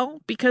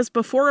 Well, because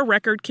before a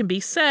record can be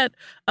set,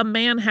 a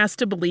man has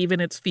to believe in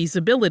its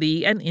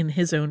feasibility and in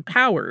his own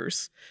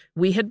powers.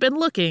 We had been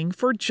looking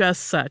for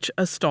just such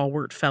a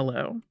stalwart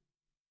fellow.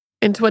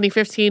 In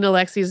 2015,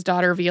 Alexei's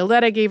daughter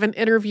Violetta gave an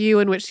interview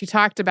in which she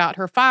talked about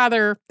her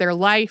father, their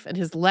life, and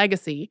his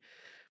legacy.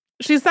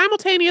 She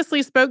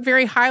simultaneously spoke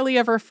very highly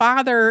of her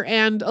father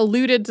and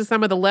alluded to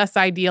some of the less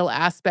ideal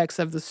aspects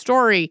of the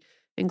story,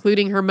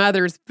 including her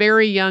mother's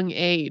very young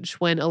age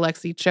when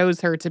Alexei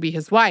chose her to be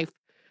his wife.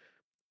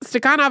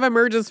 Stakhanov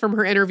emerges from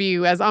her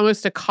interview as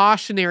almost a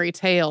cautionary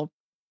tale,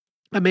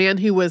 a man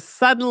who was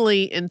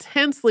suddenly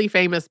intensely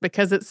famous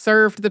because it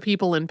served the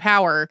people in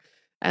power,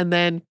 and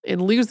then,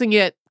 in losing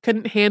it,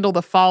 couldn't handle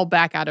the fall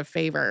back out of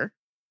favor.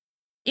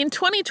 In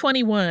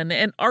 2021,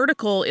 an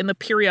article in the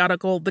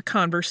periodical The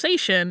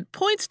Conversation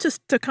points to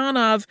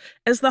Stakhanov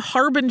as the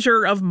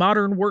harbinger of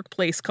modern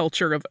workplace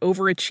culture of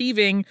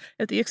overachieving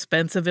at the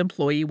expense of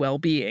employee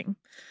well-being.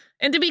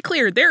 And to be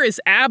clear, there is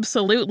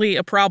absolutely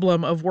a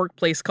problem of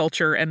workplace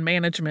culture and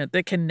management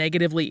that can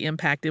negatively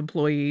impact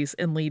employees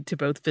and lead to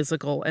both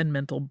physical and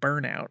mental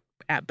burnout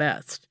at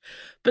best.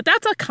 But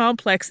that's a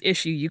complex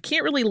issue. You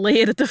can't really lay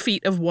it at the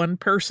feet of one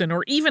person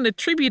or even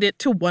attribute it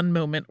to one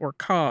moment or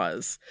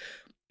cause.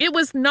 It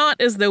was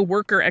not as though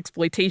worker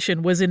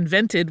exploitation was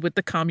invented with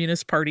the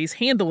Communist Party's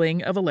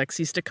handling of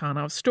Alexei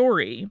Stakhanov's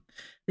story.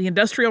 The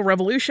Industrial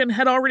Revolution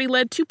had already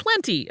led to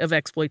plenty of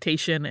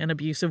exploitation and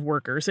abuse of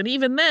workers, and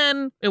even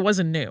then, it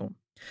wasn't new.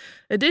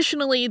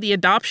 Additionally, the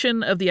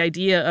adoption of the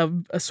idea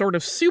of a sort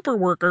of super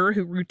worker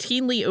who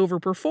routinely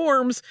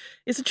overperforms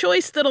is a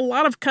choice that a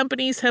lot of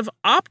companies have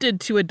opted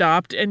to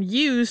adopt and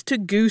use to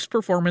goose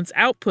performance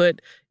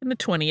output in the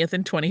 20th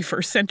and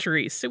 21st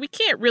centuries. So we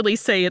can't really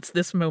say it's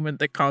this moment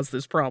that caused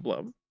this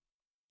problem.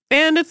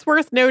 And it's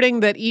worth noting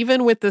that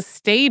even with the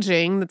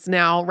staging that's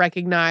now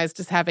recognized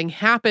as having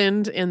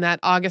happened in that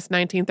August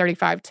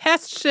 1935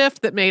 test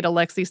shift that made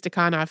Alexei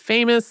Stakhanov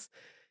famous,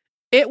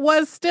 it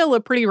was still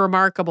a pretty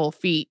remarkable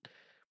feat.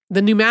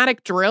 The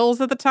pneumatic drills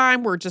at the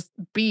time were just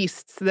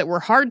beasts that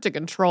were hard to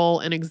control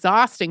and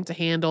exhausting to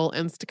handle,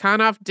 and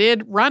Stakhanov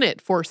did run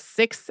it for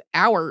 6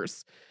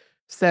 hours.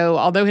 So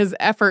although his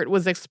effort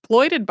was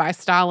exploited by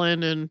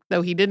Stalin, and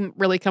though he didn't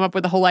really come up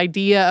with the whole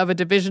idea of a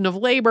division of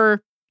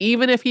labor,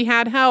 even if he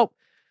had help,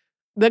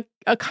 the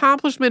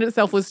accomplishment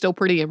itself was still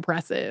pretty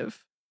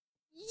impressive.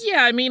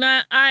 Yeah, I mean,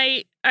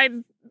 I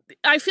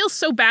feel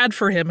so bad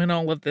for him in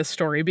all of this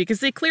story because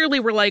they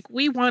clearly were like,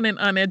 we want an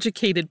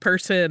uneducated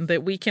person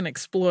that we can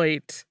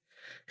exploit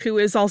who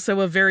is also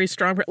a very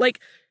strong,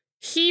 like,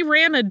 he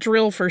ran a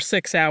drill for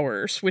 6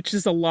 hours, which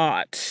is a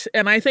lot.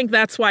 And I think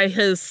that's why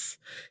his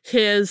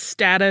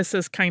status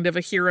as kind of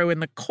a hero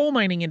in the coal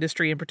mining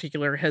industry in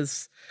particular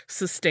has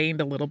sustained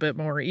a little bit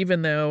more,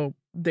 even though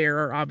there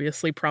are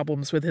obviously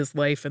problems with his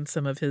life and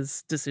some of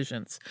his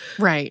decisions.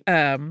 Right.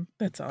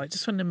 That's all. I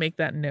just wanted to make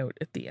that note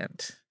at the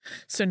end.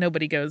 So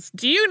nobody goes,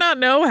 do you not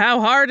know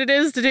how hard it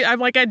is to do? I'm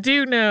like, I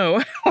do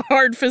know how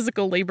hard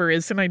physical labor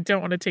is, and I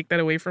don't want to take that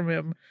away from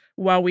him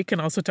while we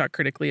can also talk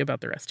critically about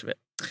the rest of it.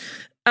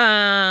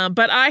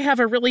 But I have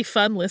a really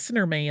fun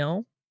listener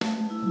mail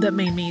that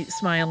made me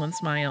smile and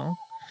smile.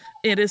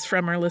 It is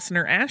from our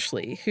listener,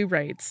 Ashley, who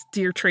writes,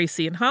 Dear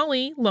Tracy and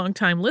Holly,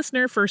 longtime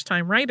listener,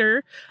 first-time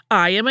writer,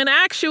 I am an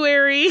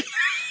actuary.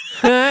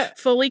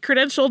 Fully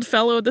credentialed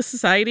fellow of the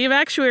Society of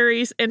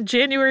Actuaries, and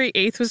January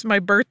 8th was my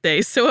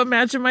birthday, so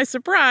imagine my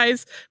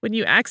surprise when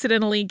you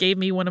accidentally gave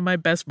me one of my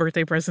best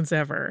birthday presents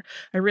ever.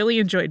 I really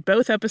enjoyed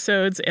both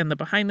episodes and the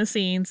behind the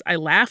scenes. I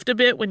laughed a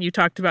bit when you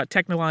talked about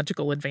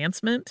technological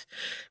advancement.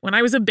 When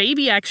I was a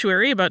baby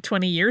actuary about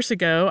 20 years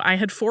ago, I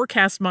had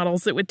forecast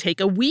models that would take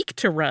a week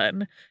to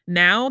run.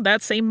 Now,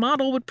 that same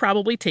model would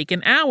probably take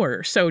an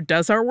hour. So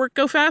does our work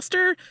go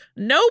faster?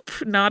 Nope,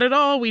 not at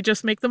all. We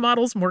just make the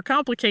models more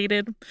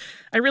complicated.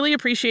 I really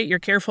appreciate your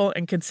careful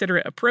and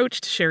considerate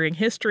approach to sharing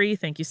history.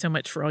 Thank you so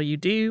much for all you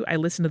do. I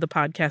listen to the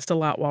podcast a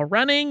lot while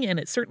running, and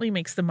it certainly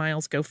makes the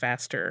miles go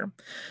faster.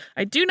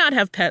 I do not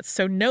have pets,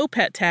 so no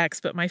pet tax,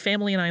 but my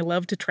family and I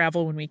love to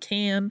travel when we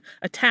can.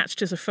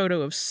 Attached is a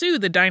photo of Sue,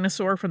 the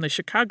dinosaur from the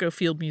Chicago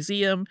Field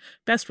Museum.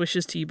 Best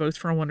wishes to you both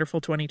for a wonderful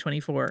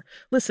 2024.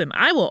 Listen,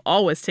 I will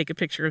always take a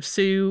picture of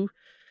Sue.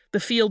 The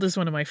Field is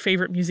one of my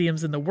favorite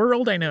museums in the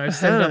world. I know I've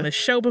said it on this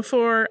show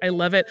before. I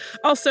love it.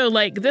 Also,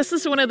 this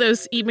is one of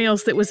those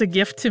emails that was a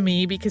gift to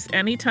me because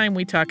anytime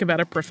we talk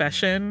about a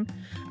profession,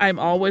 I'm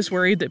always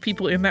worried that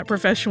people in that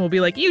profession will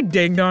be like, you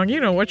ding-dong, you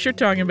know what you're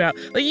talking about.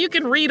 You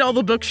can read all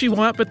the books you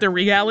want, but the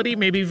reality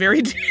may be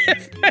very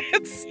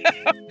different. So,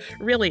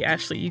 really,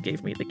 Ashley, you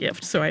gave me the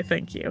gift, so I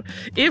thank you.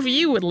 If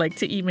you would like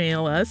to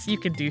email us, you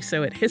can do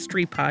so at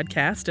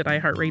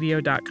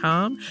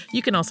historypodcast@iheartradio.com.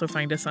 You can also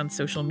find us on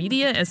social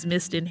media as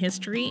Missed in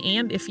History,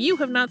 and if you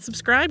have not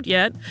subscribed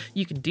yet,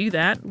 you can do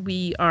that.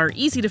 We are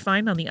easy to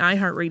find on the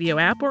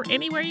iHeartRadio app or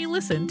anywhere you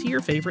listen to your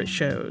favorite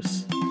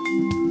shows.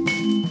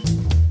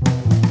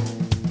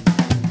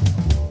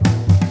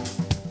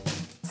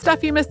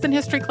 Stuff You Missed in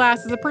History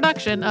Class is a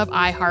production of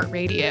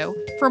iHeartRadio.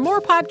 For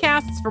more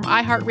podcasts from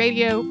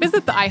iHeartRadio,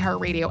 visit the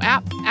iHeartRadio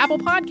app, Apple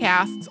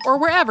Podcasts, or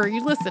wherever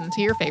you listen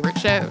to your favorite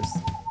shows.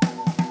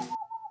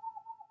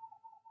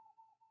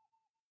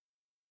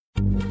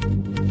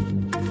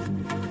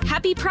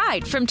 Happy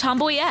Pride from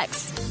Tomboy X,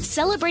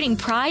 celebrating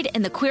pride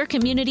and the queer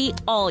community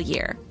all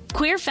year.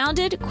 Queer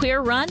founded,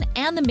 queer run,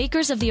 and the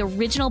makers of the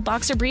original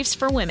boxer briefs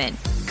for women,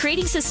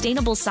 creating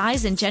sustainable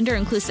size and gender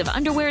inclusive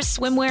underwear,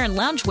 swimwear, and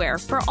loungewear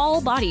for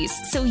all bodies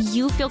so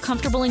you feel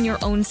comfortable in your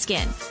own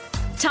skin.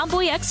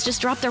 Tomboy X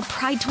just dropped their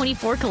Pride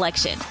 24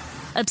 collection.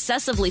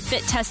 Obsessively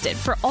fit tested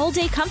for all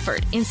day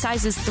comfort in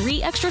sizes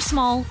 3 extra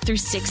small through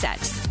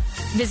 6X.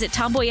 Visit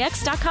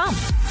tomboyx.com.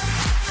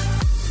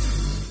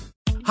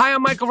 Hi,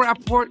 I'm Michael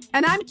Rappaport.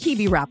 And I'm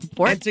Kibi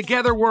Rappaport. And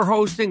together we're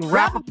hosting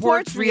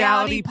Rappaport's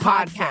Reality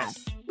Podcast.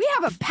 We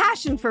have a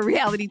passion for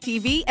reality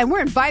TV, and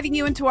we're inviting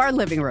you into our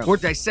living room. We're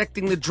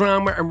dissecting the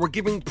drama, and we're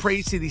giving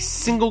praise to the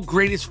single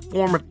greatest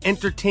form of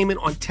entertainment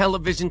on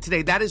television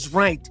today. That is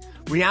right.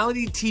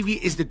 Reality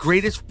TV is the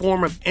greatest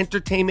form of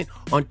entertainment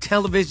on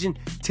television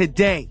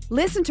today.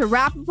 Listen to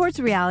Rappaport's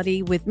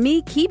Reality with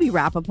me, Kibi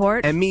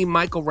Rappaport. And me,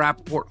 Michael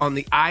Rappaport, on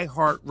the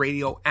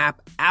iHeartRadio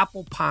app,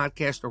 Apple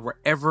Podcast, or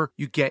wherever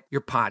you get your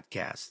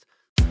podcast.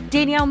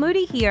 Danielle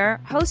Moody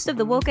here, host of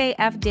the Woke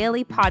AF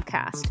Daily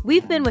podcast.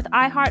 We've been with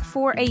iHeart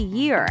for a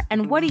year,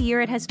 and what a year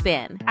it has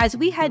been. As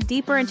we head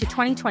deeper into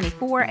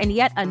 2024 and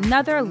yet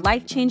another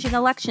life-changing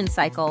election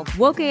cycle,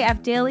 Woke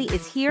AF Daily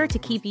is here to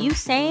keep you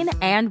sane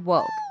and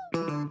woke.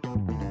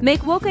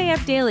 Make Woke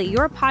AF Daily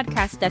your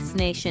podcast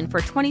destination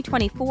for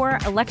 2024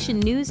 election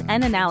news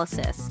and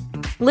analysis.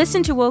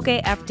 Listen to Woke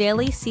AF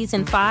Daily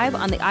Season 5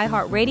 on the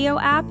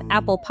iHeartRadio app,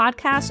 Apple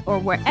Podcasts, or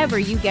wherever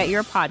you get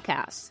your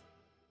podcasts.